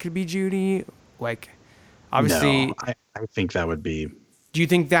think that could be Judy? Like, obviously, No, I think that would be. Do you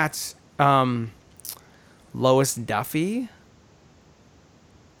think that's Lois Duffy?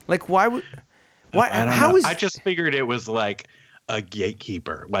 Like, why would? Why? I don't How know. is? I just figured it was like a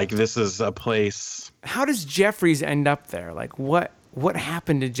gatekeeper. Like this is a place. How does Jeffries end up there? Like, what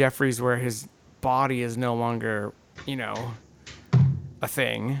happened to Jeffries where his body is no longer, a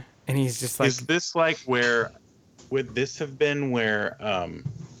thing, and he's just like. Is this like where? Would this have been where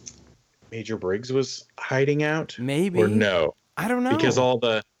Major Briggs was hiding out? Maybe. Or no? I don't know. Because all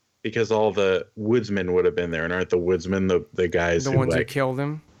the woodsmen would have been there, and aren't the woodsmen the guys the who ones who like killed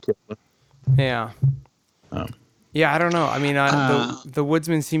him? killed them? Yeah. Yeah, I don't know. I mean, the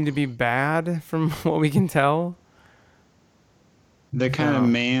woodsmen seem to be bad from what we can tell. The kind of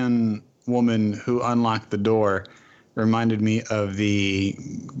man-woman who unlocked the door reminded me of the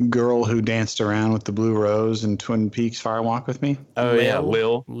girl who danced around with the blue rose in Twin Peaks Fire Walk with Me. Oh yeah,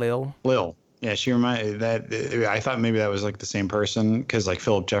 Lil. Lil. Yeah, she reminded that. I thought maybe that was like the same person because like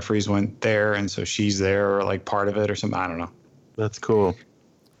Philip Jeffries went there, and so she's there or like part of it or something. I don't know. That's cool.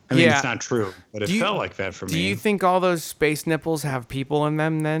 I mean, Yeah. it's not true, but it felt like that for me. Do you think all those space nipples have people in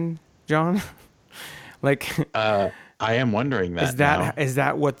them then, John? Like, I am wondering that. is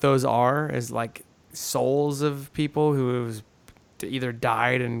that what those are? Is like souls of people who have either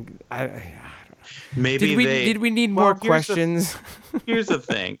died and I don't know. Maybe Did we need more questions? Here's the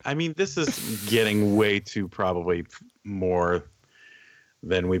thing. I mean, this is getting way too probably more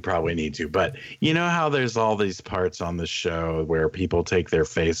than we probably need to. But you know how there's all these parts on the show where people take their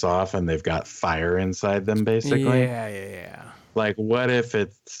face off and they've got fire inside them, basically? Yeah. Like, what if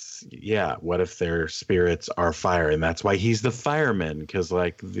their spirits are fire? And that's why he's the fireman. Because,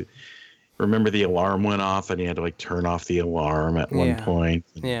 like, remember the alarm went off and he had to, like, turn off the alarm at one point?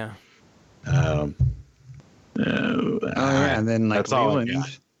 Yeah. And then like that's all I Leland.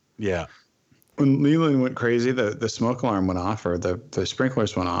 got. Yeah. When Leland went crazy, the smoke alarm went off, or the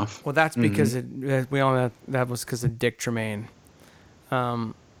sprinklers went off. Well, that's because we all know that was because of Dick Tremaine.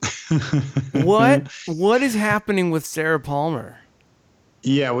 What is happening with Sarah Palmer?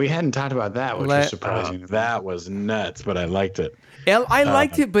 Yeah, we hadn't talked about that, which was surprising. That was nuts, but I liked it. I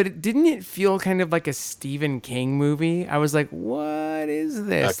liked it, but didn't it feel kind of like a Stephen King movie? I was like, what is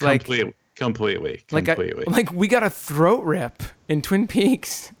this? Completely. Like we got a throat rip in Twin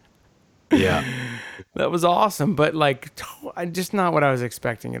Peaks. Yeah. That was awesome, but like just not what I was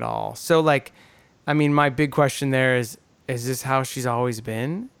expecting at all. So like, I mean, my big question there is this how she's always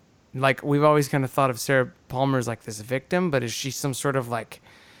been? Like we've always kind of thought of Sarah Palmer as like this victim, but is she some sort of like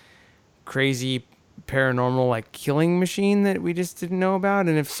crazy paranormal like killing machine that we just didn't know about?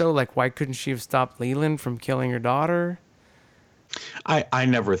 And if so, like why couldn't she have stopped Leland from killing her daughter? I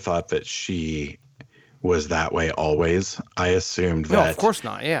never thought that she was that way always. I assumed that. No, of course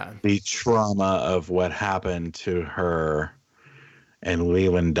not. Yeah. The trauma of what happened to her and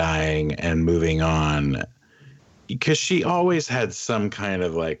Leland dying and moving on, because she always had some kind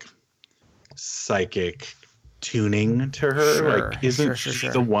of like psychic tuning to her. Sure, like, isn't sure. she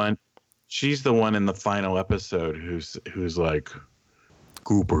the one? She's the one in the final episode who's like,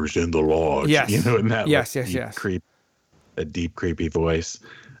 Cooper's in the lodge. Yes. You know, in that yes. a deep, creepy voice.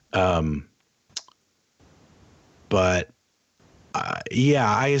 but yeah,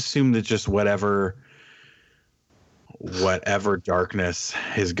 I assume that just whatever darkness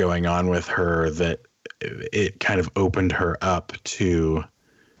is going on with her, that it kind of opened her up to.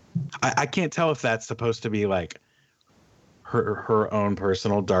 I can't tell if that's supposed to be like her own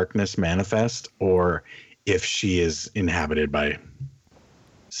personal darkness manifest, or if she is inhabited by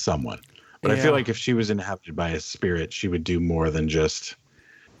someone. But I feel like if she was inhabited by a spirit, she would do more than just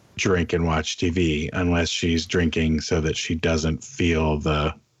drink and watch TV, unless she's drinking so that she doesn't feel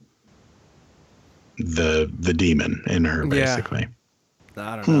the demon in her, basically.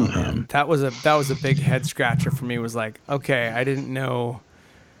 I don't know, man. That was a big head scratcher for me. Was like, okay, I didn't know.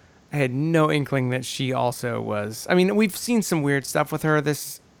 I had no inkling that she also was. I mean, we've seen some weird stuff with her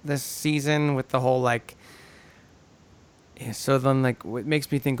this season with the whole like. Yeah, so then, like, it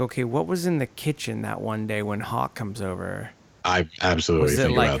makes me think, okay, what was in the kitchen that one day when Hawk comes over? I absolutely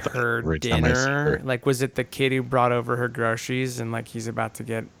think about that. Was it like her dinner? Like, was it the kid who brought over her groceries and like he's about to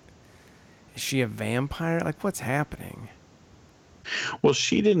get? Is she a vampire? Like, what's happening? Well,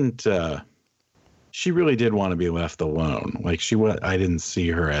 she didn't. She really did want to be left alone. Like I didn't see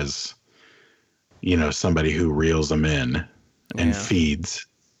her as, somebody who reels them in and feeds.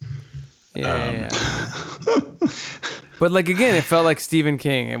 Yeah. But like again, it felt like Stephen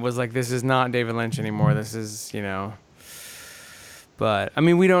King. It was like, this is not David Lynch anymore. This is, But I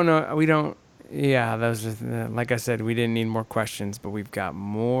mean, we don't know. We don't. Yeah, that was just, like I said, we didn't need more questions, but we've got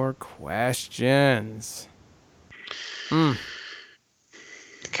more questions. God,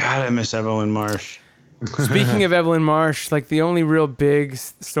 I miss Evelyn Marsh. Speaking of Evelyn Marsh, like the only real big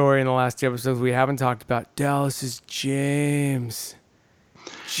story in the last 2 episodes we haven't talked about, Dallas, is James.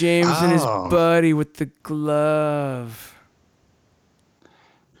 And his buddy with the glove.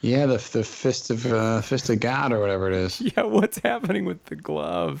 Yeah, the fist of God or whatever it is. Yeah, what's happening with the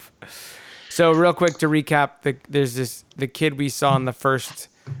glove? So real quick to recap, there's the kid we saw in the first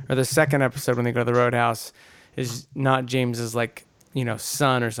or the second episode when they go to the Roadhouse is not James's like,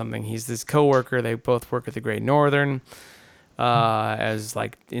 son or something. He's this coworker. They both work at the Great Northern as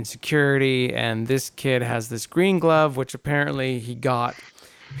like in security, and this kid has this green glove, which apparently he got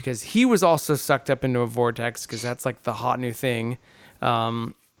because he was also sucked up into a vortex because that's like the hot new thing.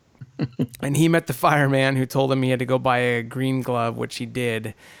 And he met the fireman who told him he had to go buy a green glove, which he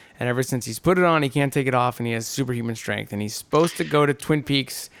did. And ever since he's put it on, he can't take it off, and he has superhuman strength. And he's supposed to go to Twin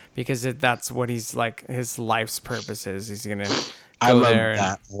Peaks because that's what he's like, his life's purpose is. He's going to go I love there.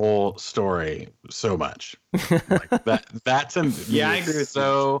 That whole story so much. Like that's I agree with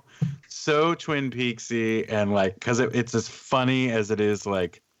so Twin Peaksy, and like, because it's as funny as it is,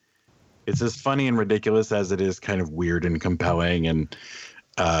 like, it's as funny and ridiculous as it is kind of weird and compelling. And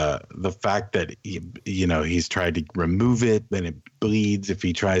the fact that he's tried to remove it, then it bleeds if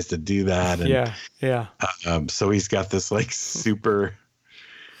he tries to do that. And, yeah. So he's got this like super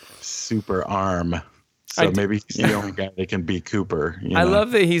arm. So maybe he's the only guy that can beat Cooper. I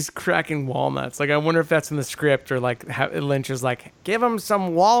love that he's cracking walnuts. Like, I wonder if that's in the script or like how Lynch is like, give him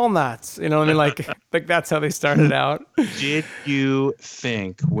some walnuts. You know what I mean? Like that's how they started out. Did you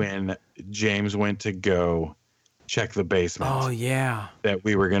think when James went to go check the basement? Oh yeah. That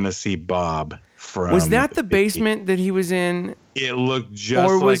we were gonna see Bob from. Was that the basement that he was in? It looked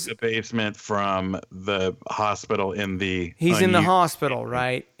just like the basement from the hospital in the. He's in the hospital,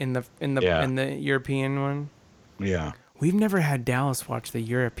 right? In the European one. Yeah. We've never had Dallas watch the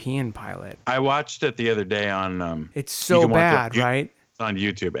European pilot. I watched it the other day on. It's so bad, right? It's on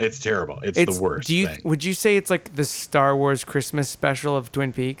YouTube. It's terrible. It's the worst thing. Would you say it's like the Star Wars Christmas special of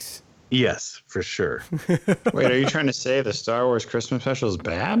Twin Peaks? Yes, for sure. Wait, are you trying to say the Star Wars Christmas special is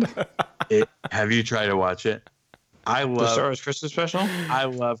bad? Have you tried to watch it? I love the Star Wars Christmas special. I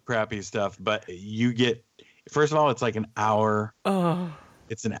love crappy stuff, but you get, first of all, it's like an hour. Oh.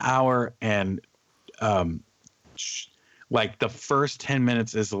 It's an hour, and like the first 10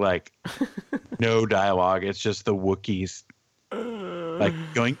 minutes is like no dialogue. It's just the Wookiees like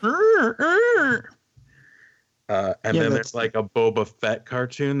going. And then there's like a Boba Fett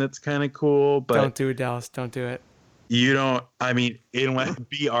cartoon that's kind of cool, but don't do it, Dallas. Don't do it. You don't. I mean,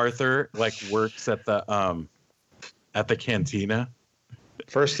 B. Arthur like works at the cantina.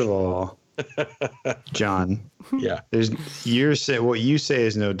 First of all, John. Yeah. What you say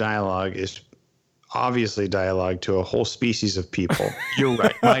is no dialogue is obviously dialogue to a whole species of people. You're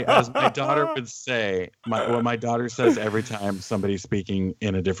right. As my daughter would say, what my daughter says every time somebody's speaking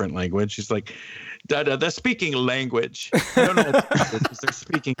in a different language, she's like, Dada, they're speaking language. I don't know what they're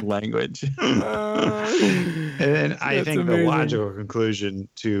speaking language. And I think the logical conclusion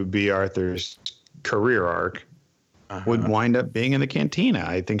to B. Arthur's career arc would wind up being in the cantina.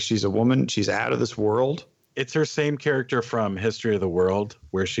 I think she's a woman. She's out of this world. It's her same character from History of the World,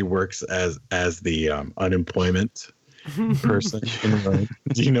 where she works as the unemployment person in the room.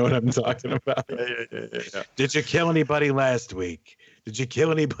 Do you know what I'm talking about? Yeah. Did you kill anybody last week? Did you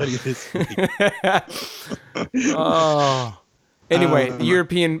kill anybody this week? Oh. Anyway, the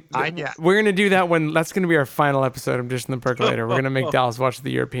European. yeah. We're gonna do that when that's gonna be our final episode of Just in the Percolator. We're gonna make Dallas watch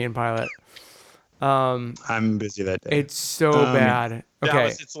the European pilot. I'm busy that day. It's so bad. Okay.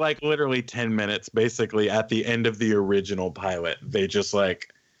 It's like literally 10 minutes, basically at the end of the original pilot. They just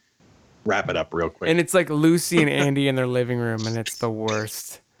like wrap it up real quick. And it's like Lucy and Andy in their living room, and it's the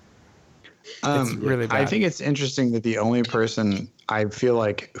worst. It's really bad. I think it's interesting that the only person I feel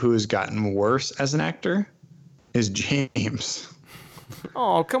like who's gotten worse as an actor is James.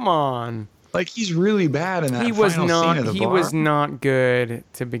 Oh, come on. Like he's really bad in that He was final not. scene of the He bar. was not good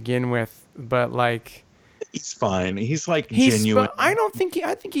to begin with, but like. He's fine. He's like He's genuine. I don't think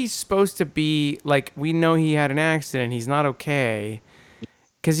I think he's supposed to be like, we know he had an accident. He's not okay.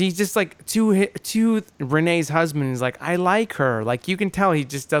 Cause he's just like to Renee's husband is like, I like her. Like you can tell he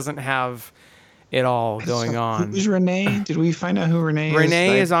just doesn't have it all going on. Who's Renee? Did we find out who Renee is?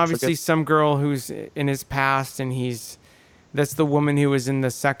 Renee is I obviously forget. some girl who's in his past, and that's the woman who was in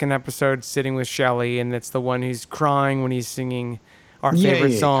the second episode sitting with Shelley, and that's the one who's crying when he's singing our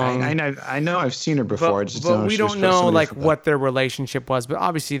favorite song. I know I've seen her before. I just But know we she was don't supposed to know be like for what their relationship was, but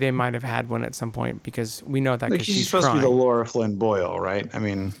obviously they might have had one at some point because we know that Like because she's she's supposed crying. to be the Laura Flynn Boyle, right? I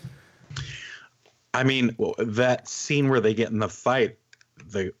mean, that scene where they get in the fight,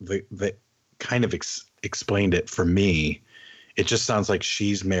 the kind of explained it for me. It just sounds like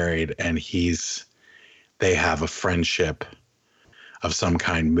she's married and they have a friendship of some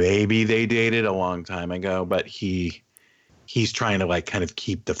kind. Maybe they dated a long time ago, but he's trying to like kind of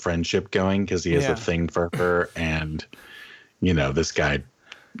keep the friendship going because he has Yeah. a thing for her, and this guy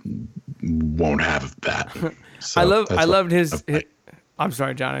won't have that. So I that's loved his. okay. I'm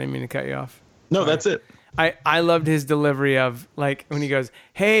sorry, John. I didn't mean to cut you off. No, that's it. I loved his delivery of like when he goes,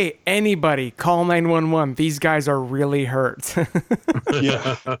 "Hey, anybody, call 911. These guys are really hurt."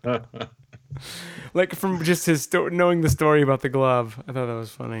 Yeah. Like from just his knowing the story about the glove. I thought that was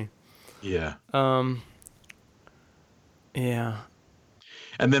funny. Yeah. Yeah.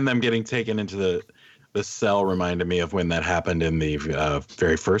 And then them getting taken into the cell reminded me of when that happened in the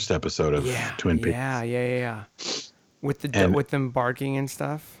very first episode of Twin Peaks. Yeah. With And- with them barking and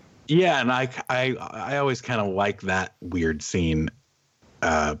stuff. Yeah, and I always kind of like that weird scene,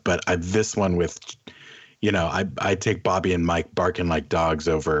 but this one with, I take Bobby and Mike barking like dogs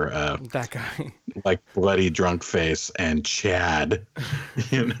over That guy. like bloody drunk face and Chad.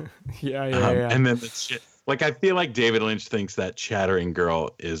 Yeah. And then the shit. Like I feel like David Lynch thinks that chattering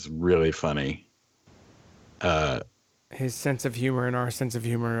girl is really funny. His sense of humor and our sense of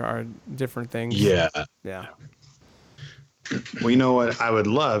humor are different things. Yeah. Yeah. well, you know what I would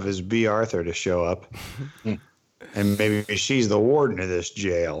love is B. Arthur to show up, and maybe she's the warden of this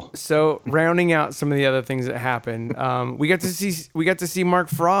jail. So rounding out some of the other things that happened, we got to see Mark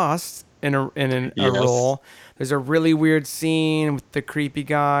Frost in a Yes. role. There's a really weird scene with the creepy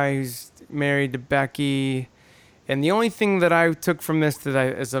guy who's married to Becky, and the only thing that I took from this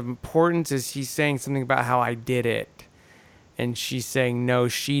that is of importance is he's saying something about how I did it, and she's saying no,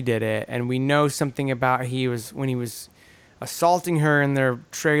 she did it, and we know something about when he was assaulting her in their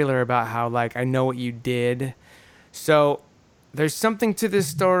trailer about how like I know what you did. So there's something to this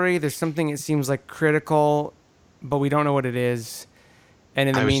story. There's something it seems like critical, but we don't know what it is. And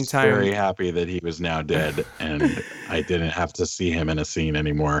in the I was meantime, very happy that he was now dead and I didn't have to see him in a scene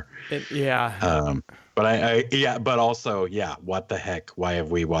anymore. But also, what the heck? Why have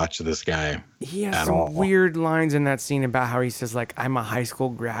we watched this guy? he has at some all? weird lines in that scene about how he says like I'm a high school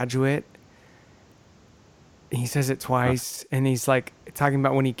graduate. He says it twice, and he's like talking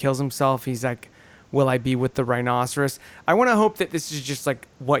about when he kills himself. He's like, will I be with the rhinoceros? I want to hope that this is just like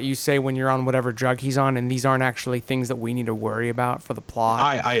what you say when you're on whatever drug he's on, and these aren't actually things that we need to worry about for the plot.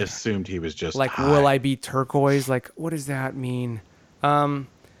 I assumed he was just Like, high. will I be turquoise? Like, what does that mean?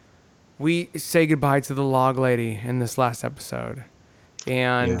 We say goodbye to the log lady in this last episode,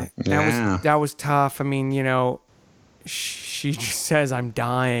 and that was tough. I mean, she just says I'm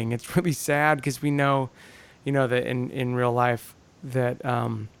dying. It's really sad because we know, that in real life that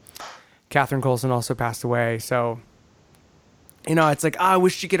Catherine Coulson also passed away. So, it's like, I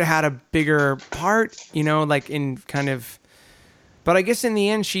wish she could have had a bigger part, like in kind of, but I guess in the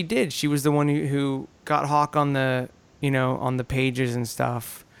end she did. She was the one who got Hawk on the, on the pages and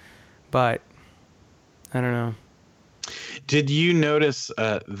stuff. But I don't know. Did you notice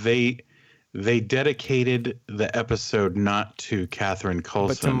they dedicated the episode not to Catherine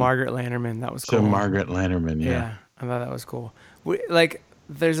Coulson, But to Margaret Lanterman, that was to cool. Margaret Lanterman. Yeah, I thought that was cool. Like,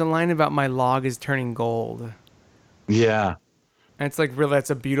 there's a line about my log is turning gold. Yeah. And it's like, really, that's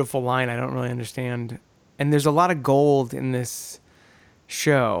a beautiful line. I don't really understand. And there's a lot of gold in this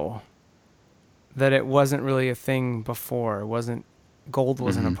show that it wasn't really a thing before. Gold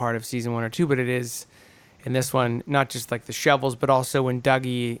wasn't a part of season 1 or 2, but it is in this one, not just like the shovels, but also when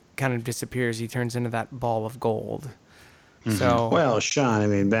Dougie kind of disappears, he turns into that ball of gold. So Well, Sean, I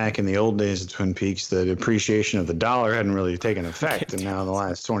mean, back in the old days of Twin Peaks, the depreciation of the dollar hadn't really taken effect. And now in the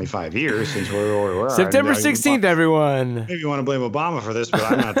last 25 years, since we're September 16th, everyone. Maybe you want to blame Obama for this, but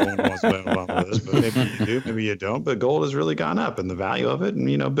I'm not the one who wants to blame Obama for this. But maybe you do, maybe you don't. But gold has really gone up, and the value of it,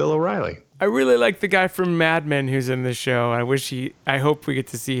 and Bill O'Reilly. I really like the guy from Mad Men who's in this show. I hope we get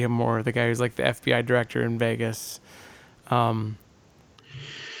to see him more. The guy who's like the FBI director in Vegas.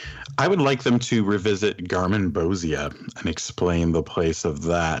 I would like them to revisit Garmin Bosia and explain the place of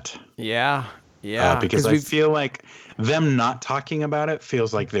that. Yeah. Because I feel like them not talking about it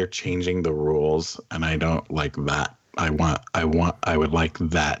feels like they're changing the rules, and I don't like that. I would like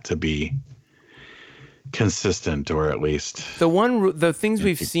that to be consistent, or at least the things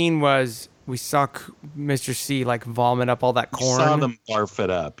we've seen was we saw Mr. C like vomit up all that corn. Saw them barf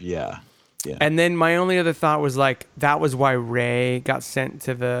it up. Yeah. And then my only other thought was like that was why Ray got sent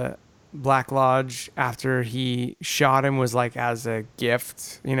to the Black Lodge after he shot him, was like as a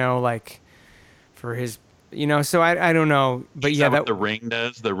gift, like for his, so I don't know, but yeah, that the ring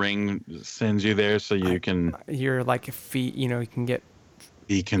does. The ring sends you there so you can you're like a feet, you can get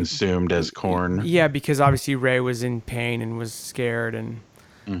be consumed as corn. Yeah, because obviously Ray was in pain and was scared, and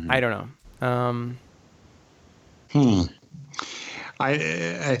I don't know.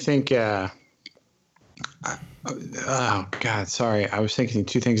 I think. Oh God, sorry. I was thinking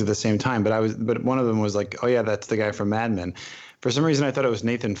two things at the same time, but one of them was like, oh yeah, that's the guy from Mad Men. For some reason, I thought it was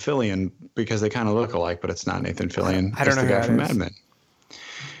Nathan Fillion because they kind of look alike, but it's not Nathan Fillion. I don't know the guy from Mad Men.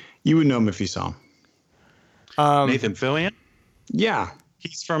 You would know him if you saw him. Nathan Fillion? Yeah.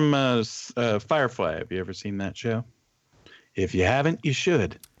 He's from Firefly. Have you ever seen that show? If you haven't, you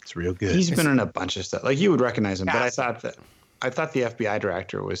should. It's real good. He's been in a bunch of stuff. Like you would recognize him, but I thought the FBI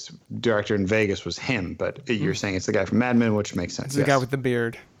director in Vegas was him, but you're saying it's the guy from Mad Men, which makes sense. It's the guy with the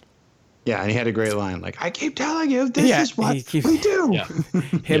beard. Yeah, and he had a great line, like, I keep telling you, this is what we do. Yeah.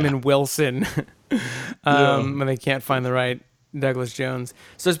 Him and Wilson when they can't find the right Douglas Jones.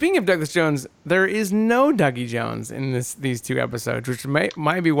 So speaking of Douglas Jones, there is no Dougie Jones in these two episodes, which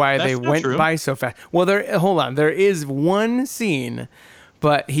might be why they went by so fast. Well, hold on. There is one scene,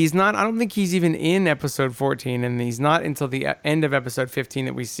 but he's not. I don't think he's even in episode 14, and he's not until the end of episode 15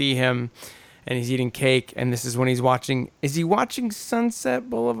 that we see him, and he's eating cake, and this is when he's watching. Is he watching Sunset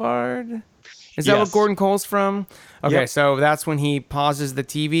Boulevard? Is that what Gordon Cole's from? Okay, so that's when he pauses the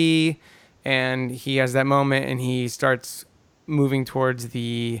TV, and he has that moment, and he starts moving towards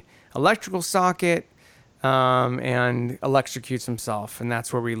the electrical socket and electrocutes himself, and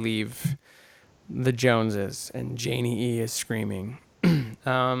that's where we leave the Joneses, and Janie E is screaming.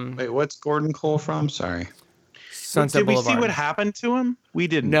 Wait, what's Gordon Cole from? Sorry. Sunset Boulevard. Did we see what happened to him? We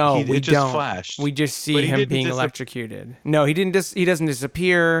didn't. No, we don't. just flashed. We just see him being electrocuted. No, he didn't. He doesn't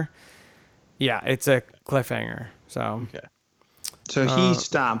disappear. Yeah, it's a cliffhanger. So. Okay. So he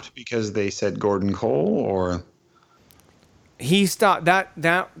stopped because they said Gordon Cole, or he stopped.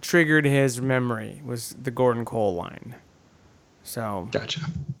 That triggered his memory. Was the Gordon Cole line. So. Gotcha.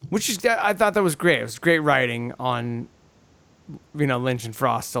 Which is, I thought that was great. It was great writing on, Lynch and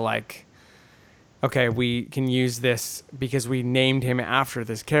Frost to like, okay, we can use this because we named him after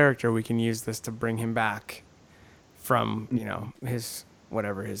this character. We can use this to bring him back from, his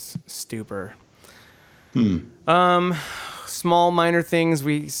stupor. Small minor things.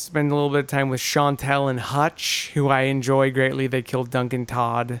 We spend a little bit of time with Chantel and Hutch, who I enjoy greatly. They killed Duncan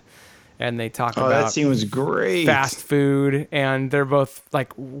Todd, and they talk about that scene was great. Fast food, and they're both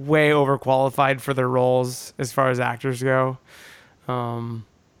like way overqualified for their roles as far as actors go. And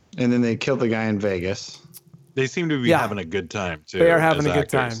then they killed the guy in Vegas. They seem to be having a good time too. They are having a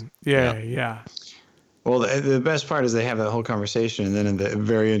good actors. time. Yeah. Well, the best part is they have that whole conversation, and then at the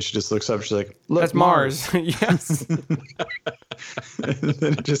very end, she just looks up. She's like, "Look, that's Mars." Yes. And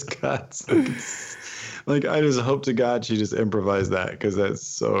then it just cuts. Like, I just hope to God she just improvised that because that's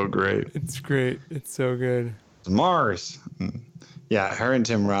so great. It's great. It's so good. Mars. Yeah, her and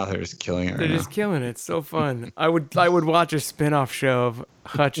Tim Roth are just killing it. They're just killing it. It's so fun. I would watch a spin-off show of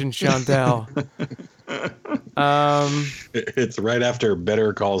Hutch and Chantel. It's right after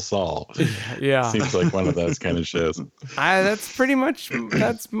Better Call Saul. Yeah. Seems like one of those kind of shows.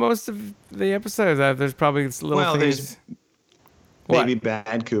 That's most of the episodes. There's probably little things. What? Baby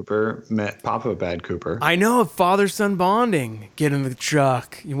Bad Cooper met Papa Bad Cooper. I know, father-son bonding. Get in the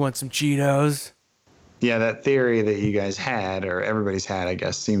truck. You want some Cheetos? Yeah, that theory that you guys had, or everybody's had, I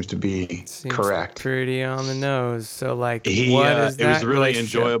guess, seems to be correct. Pretty on the nose. So, like, what is that? It was really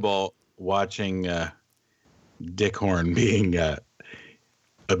relationship? enjoyable watching Dick Horn being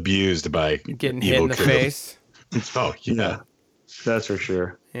abused by Getting hit evil in the kids. face. Oh, yeah. That's for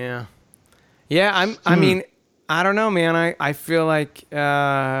sure. Yeah. Yeah, I mean, I don't know, man. I feel like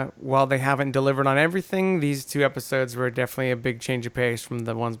while they haven't delivered on everything, these 2 episodes were definitely a big change of pace from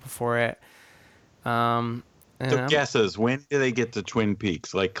the ones before it. So guesses, when do they get to Twin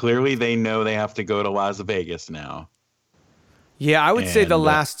Peaks? Like, clearly they know they have to go to Las Vegas now. Yeah, I would say the And,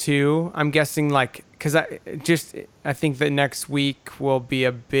 last 2. I'm guessing, like, because I think that next week will be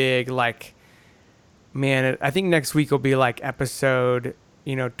a big, like, man, I think next week will be like episode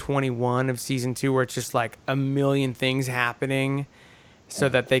 21 of season 2, where it's just like a million things happening, so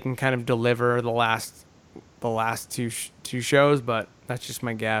that they can kind of deliver the last two shows. But that's just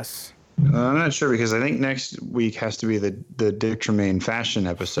my guess. I'm not sure, because I think next week has to be the Dick Tremaine fashion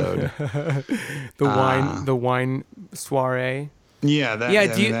episode. The wine soiree. Yeah.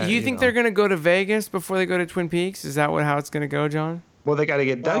 Do you think they're gonna go to Vegas before they go to Twin Peaks? Is that how it's gonna go, John? Well, they got to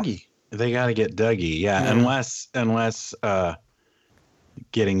get Dougie. They got to get Dougie, yeah. Unless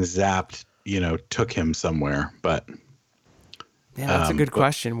getting zapped, took him somewhere. But yeah, that's a good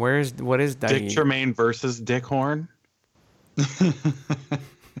question. What is Dougie? Dick Tremaine versus Dick Horn?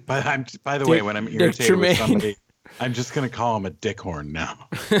 By the way, when I'm irritated with somebody, I'm just gonna call him a Dick Horn now.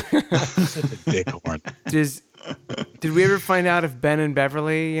 Such a Dick Horn. Did we ever find out if Ben and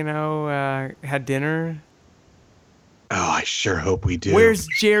Beverly, had dinner? Oh, I sure hope we do. Where's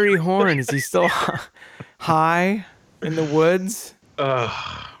Jerry Horn? Is he still high in the woods?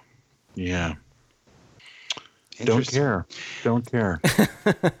 Yeah. Don't care.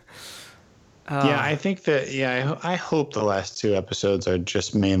 I think that. Yeah, I hope the last 2 episodes are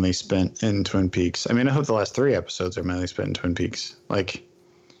just mainly spent in Twin Peaks. I mean, I hope the last 3 episodes are mainly spent in Twin Peaks. Like,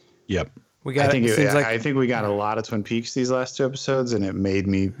 yep. I think we got a lot of Twin Peaks these last 2 episodes, and it made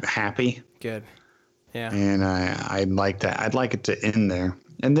me happy. Good. Yeah. And I'd like that. I'd like it to end there.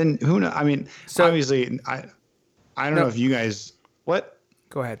 And then who knows? I mean, so, obviously, I don't know if you guys. What?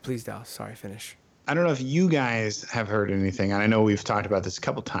 Go ahead, please, Dallas. Sorry, finish. I don't know if you guys have heard anything, and I know we've talked about this a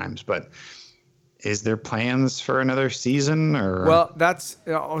couple times, but is there plans for another season? Or well,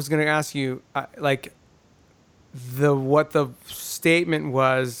 I was going to ask you, what the statement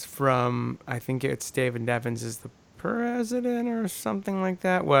was from, I think it's David Evans is the president or something like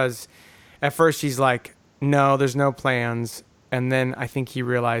that, was at first he's like, no, there's no plans. And then I think he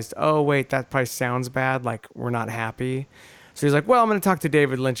realized, oh, wait, that probably sounds bad. Like, we're not happy. So he's like, well, I'm going to talk to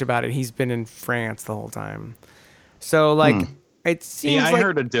David Lynch about it. He's been in France the whole time. So, like, it seems I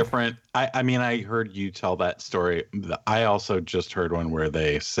heard a different... I heard you tell that story. I also just heard one where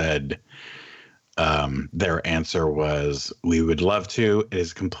they said their answer was, we would love to. It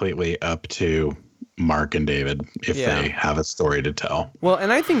is completely up to Mark and David if they have a story to tell. Well,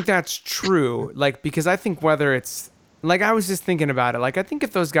 and I think that's true. Like, because I think whether it's... Like, I was just thinking about it. Like, I think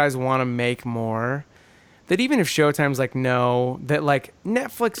if those guys want to make more... That even if Showtime's like, no, that like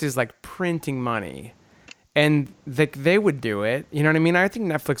Netflix is like printing money and they would do it. You know what I mean? I think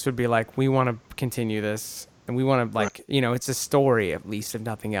Netflix would be like, we want to continue this and we want to like, it's a story at least, if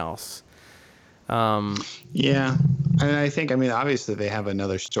nothing else. Yeah. And I think, obviously they have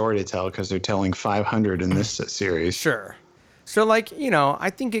another story to tell because they're telling 500 in this series. Sure. So like, I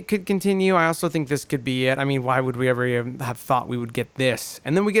think it could continue. I also think this could be it. I mean, why would we ever even have thought we would get this?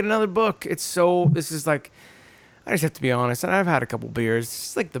 And then we get another book. This is like, I just have to be honest. And I've had a couple beers.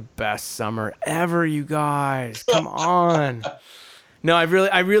 It's like the best summer ever, you guys. Come on. No,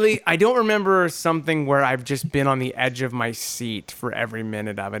 I don't remember something where I've just been on the edge of my seat for every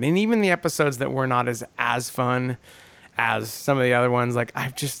minute of it. And even the episodes that were not as fun as some of the other ones, like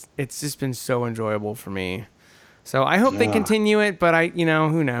it's just been so enjoyable for me. So I hope they continue it, but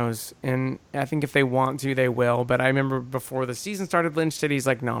who knows? And I think if they want to, they will. But I remember before the season started, Lynch said he's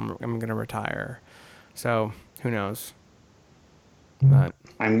like, no, I'm going to retire. So who knows? But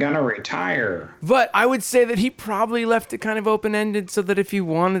I'm going to retire. But I would say that he probably left it kind of open-ended so that if he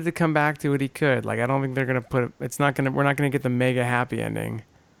wanted to come back to it, he could. Like, I don't think they're going to we're not going to get the mega happy ending.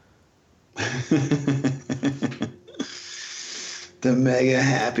 The mega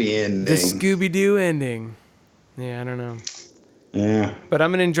happy ending. The Scooby-Doo ending. Yeah, I don't know. Yeah. But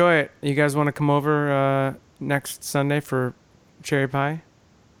I'm going to enjoy it. You guys want to come over next Sunday for cherry pie?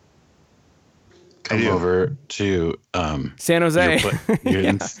 Come over to San Jose. you're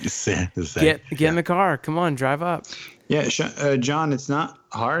in San Jose. Get in the car. Come on, drive up. Yeah, John, it's not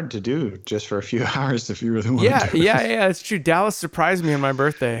hard to do just for a few hours if you really want Yeah, to. yeah, it's true. Dallas surprised me on my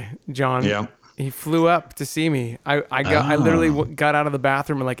birthday, John. Yeah. He flew up to see me. I literally got out of the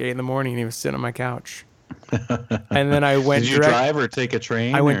bathroom at like 8 a.m. and he was sitting on my couch. And then I went. Did you drive or take a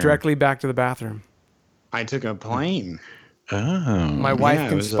train? I went directly back to the bathroom. I took a plane. Oh. My wife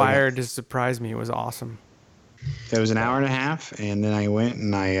Yeah, it was conspired to surprise me. It was awesome. It was an hour and a half, and then I went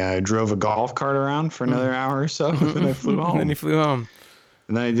and I drove a golf cart around for another hour or so, and then I flew home. And then he flew home.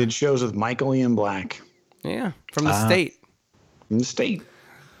 And then I did shows with Michael Ian Black Yeah, from the state. in the state.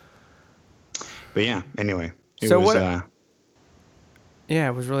 But yeah, anyway. So what? Yeah,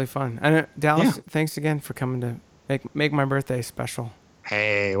 it was really fun. And Dallas, Yeah. thanks again for coming to make my birthday special.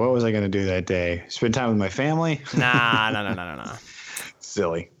 Hey, what was I going to do that day? Spend time with my family? Nah.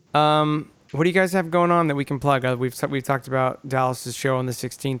 Silly. What do you guys have going on that we can plug? We've talked about Dallas's show on the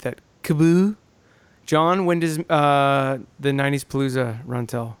 16th at Kaboo. John, when does the 90s Palooza run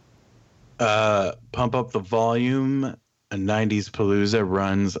till? Pump Up the Volume. 90s Palooza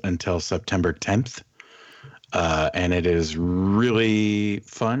runs until September 10th. And it is really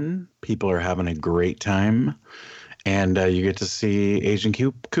fun. People are having a great time. And you get to see Agent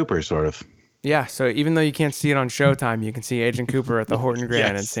Cooper, sort of. Yeah, so even though you can't see it on Showtime, you can see Agent Cooper at the Horton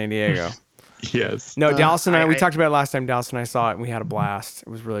Grand in San Diego. Yes. No, Dallas and we talked about it last time. Dallas and I saw it, and we had a blast. It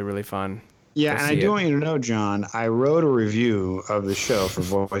was really, really fun. Yeah, Go and I see do it. want you to know, John, I wrote a review of the show for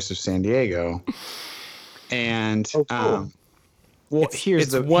Voice of San Diego. And, well, here's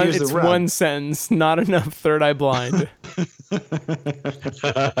the rub. one sentence, not enough Third Eye Blind.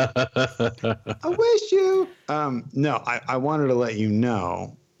 I wish you. No, I wanted to let you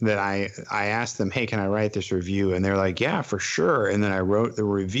know that I asked them, hey, can I write this review? And they're like, yeah, for sure. And then I wrote the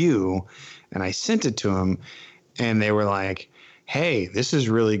review and I sent it to them and they were like, hey, this is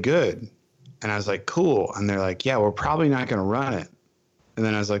really good. And I was like, cool. And they're like, yeah, we're probably not going to run it. And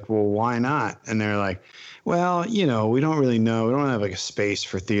then I was like, well, why not? And they're like, well, we don't really know. We don't have like a space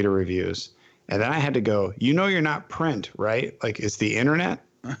for theater reviews. And then I had to go, you're not print, right? Like it's the internet.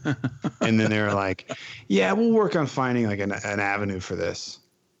 And then they were like, yeah, we'll work on finding like an avenue for this.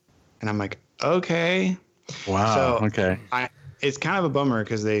 And I'm like, okay. Wow. So okay. It's kind of a bummer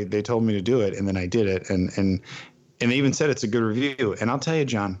because they told me to do it and then I did it. And they even said it's a good review. And I'll tell you,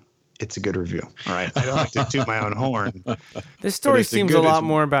 John, it's a good review. All right. I don't like to toot my own horn. This story seems a lot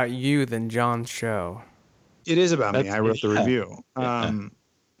more about you than John's show. It is about me. I wrote the review.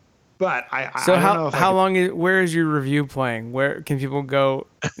 But So I don't know if how long where is your review playing? Where can people go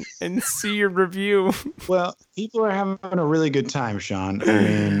and see your review? Well, people are having a really good time, Sean. I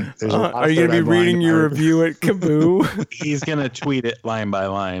mean, there's a lot are you going to be reading your review at Kaboo? He's going to tweet it line by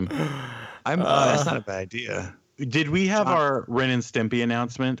line. That's not a bad idea. Did we have our Ren and Stimpy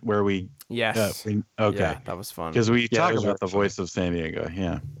announcement where we? Yes. Okay. Yeah, that was fun. Because we talk was about the really fun. Voice of San Diego.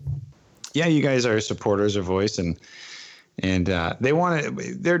 Yeah. Yeah, you guys are supporters of Voice, and they want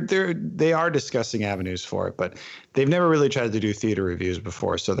to. They are discussing avenues for it, but they've never really tried to do theater reviews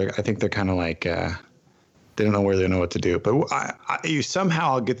before. So I think they're kind of like they don't know where they know what to do. But you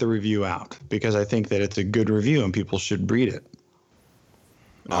somehow I'll get the review out because I think that it's a good review and people should read it.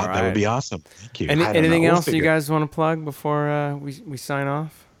 All That would be awesome. Thank you. Anything We'll else you figure- guys want to plug before we sign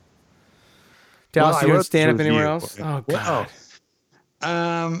off? Dallas, Well, I you going to wrote stand this up anywhere review. else? Oh God.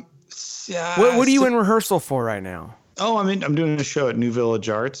 What What are you in rehearsal for right now? Oh, I'm doing a show at New Village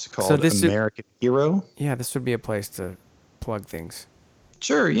Arts called this is- American Hero. Yeah, this would be a place to plug things.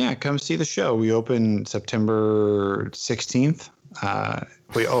 Sure, yeah, come see the show. We open September 16th.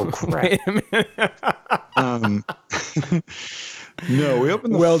 Oh crap! Wait a minute. No, we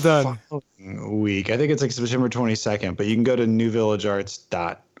open the Well done. following week. I think it's like September 22nd, but you can go to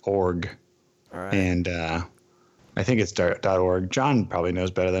newvillagearts.org. All right. And I think it's .org. John probably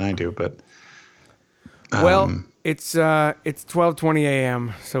knows better than I do, but Well, it's 12:20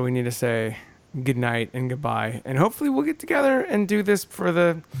 a.m., so we need to say good night and goodbye, and hopefully we'll get together and do this for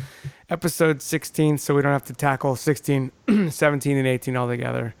the episode 16, so we don't have to tackle 16, 17, and 18 all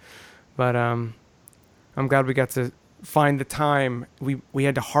together. But I'm glad we got to find the time. We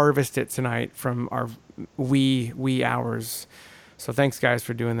had to harvest it tonight from our wee hours. So thanks, guys,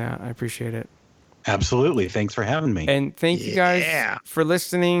 for doing that. I appreciate it. Absolutely. Thanks for having me. And thank you guys for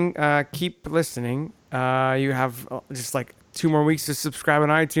listening. Keep listening. You have just like 2 more weeks to subscribe on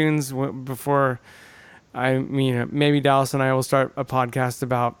iTunes before maybe Dallas and I will start a podcast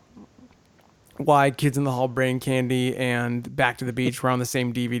about why Kids in the Hall Brain Candy and Back to the Beach were on the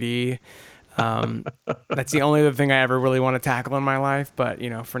same DVD. That's the only other thing I ever really want to tackle in my life. But,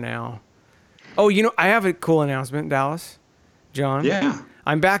 for now. Oh, I have a cool announcement, Dallas. John. Yeah.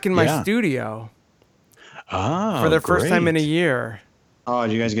 I'm back in my Yeah. studio Oh, for the first time in a great. year. Oh,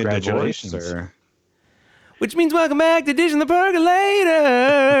 did you guys get divorced? Congratulations. Or? Which means welcome back to Dishing the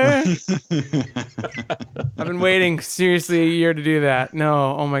Percolator. I've been waiting seriously a year to do that.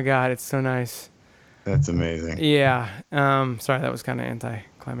 No, oh my God, it's so nice. That's amazing. Yeah. Sorry, that was kind of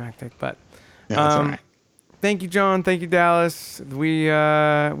anticlimactic, but Yeah, that's all right. thank you, John. Thank you, Dallas.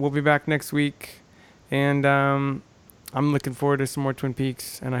 We'll be back next week, and I'm looking forward to some more Twin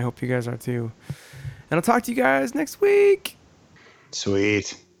Peaks, and I hope you guys are too. And I'll talk to you guys next week.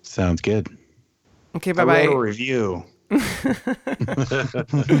 Sweet. Sounds good. Okay, I bye-bye. wrote a review.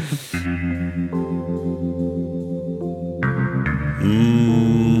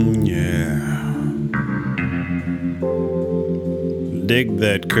 Yeah. Dig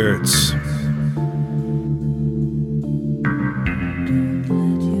that Kurtz.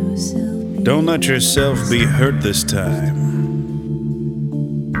 Don't let yourself be hurt this time.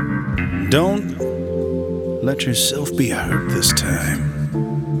 Don't let yourself be hurt this time.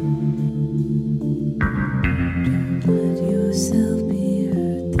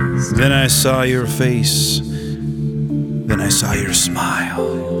 Then I saw your face. Then I saw your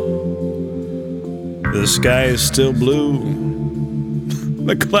smile. The sky is still blue.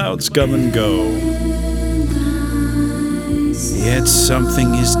 The clouds come and go. Yet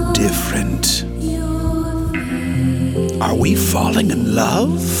something is different. Are we falling in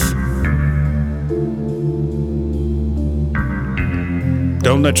love?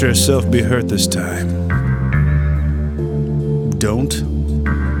 Don't let yourself be hurt this time. Don't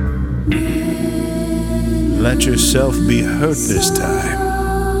let yourself be hurt this time.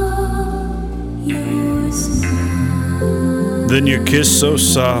 Then your kiss so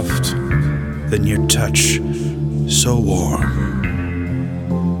soft, then your touch so warm.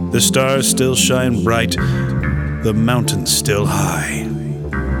 The stars still shine bright, the mountains still high.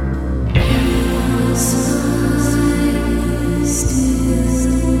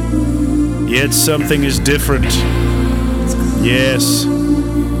 Yet something is different. Yes,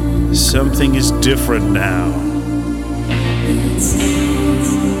 something is different now.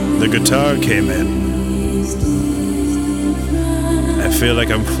 The guitar came in. I feel like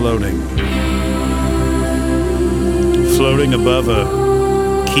I'm floating. Floating above a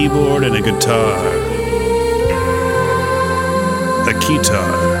keyboard and a guitar. The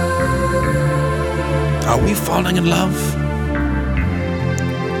guitar. Are we falling in love?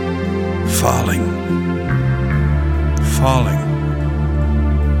 Falling.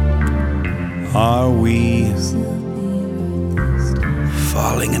 Are we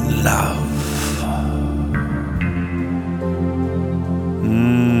falling in love?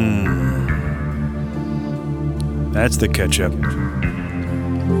 That's the ketchup.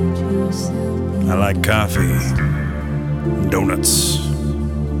 I like coffee, donuts.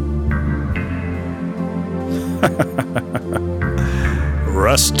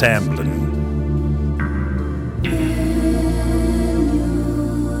 Russ Tamblyn.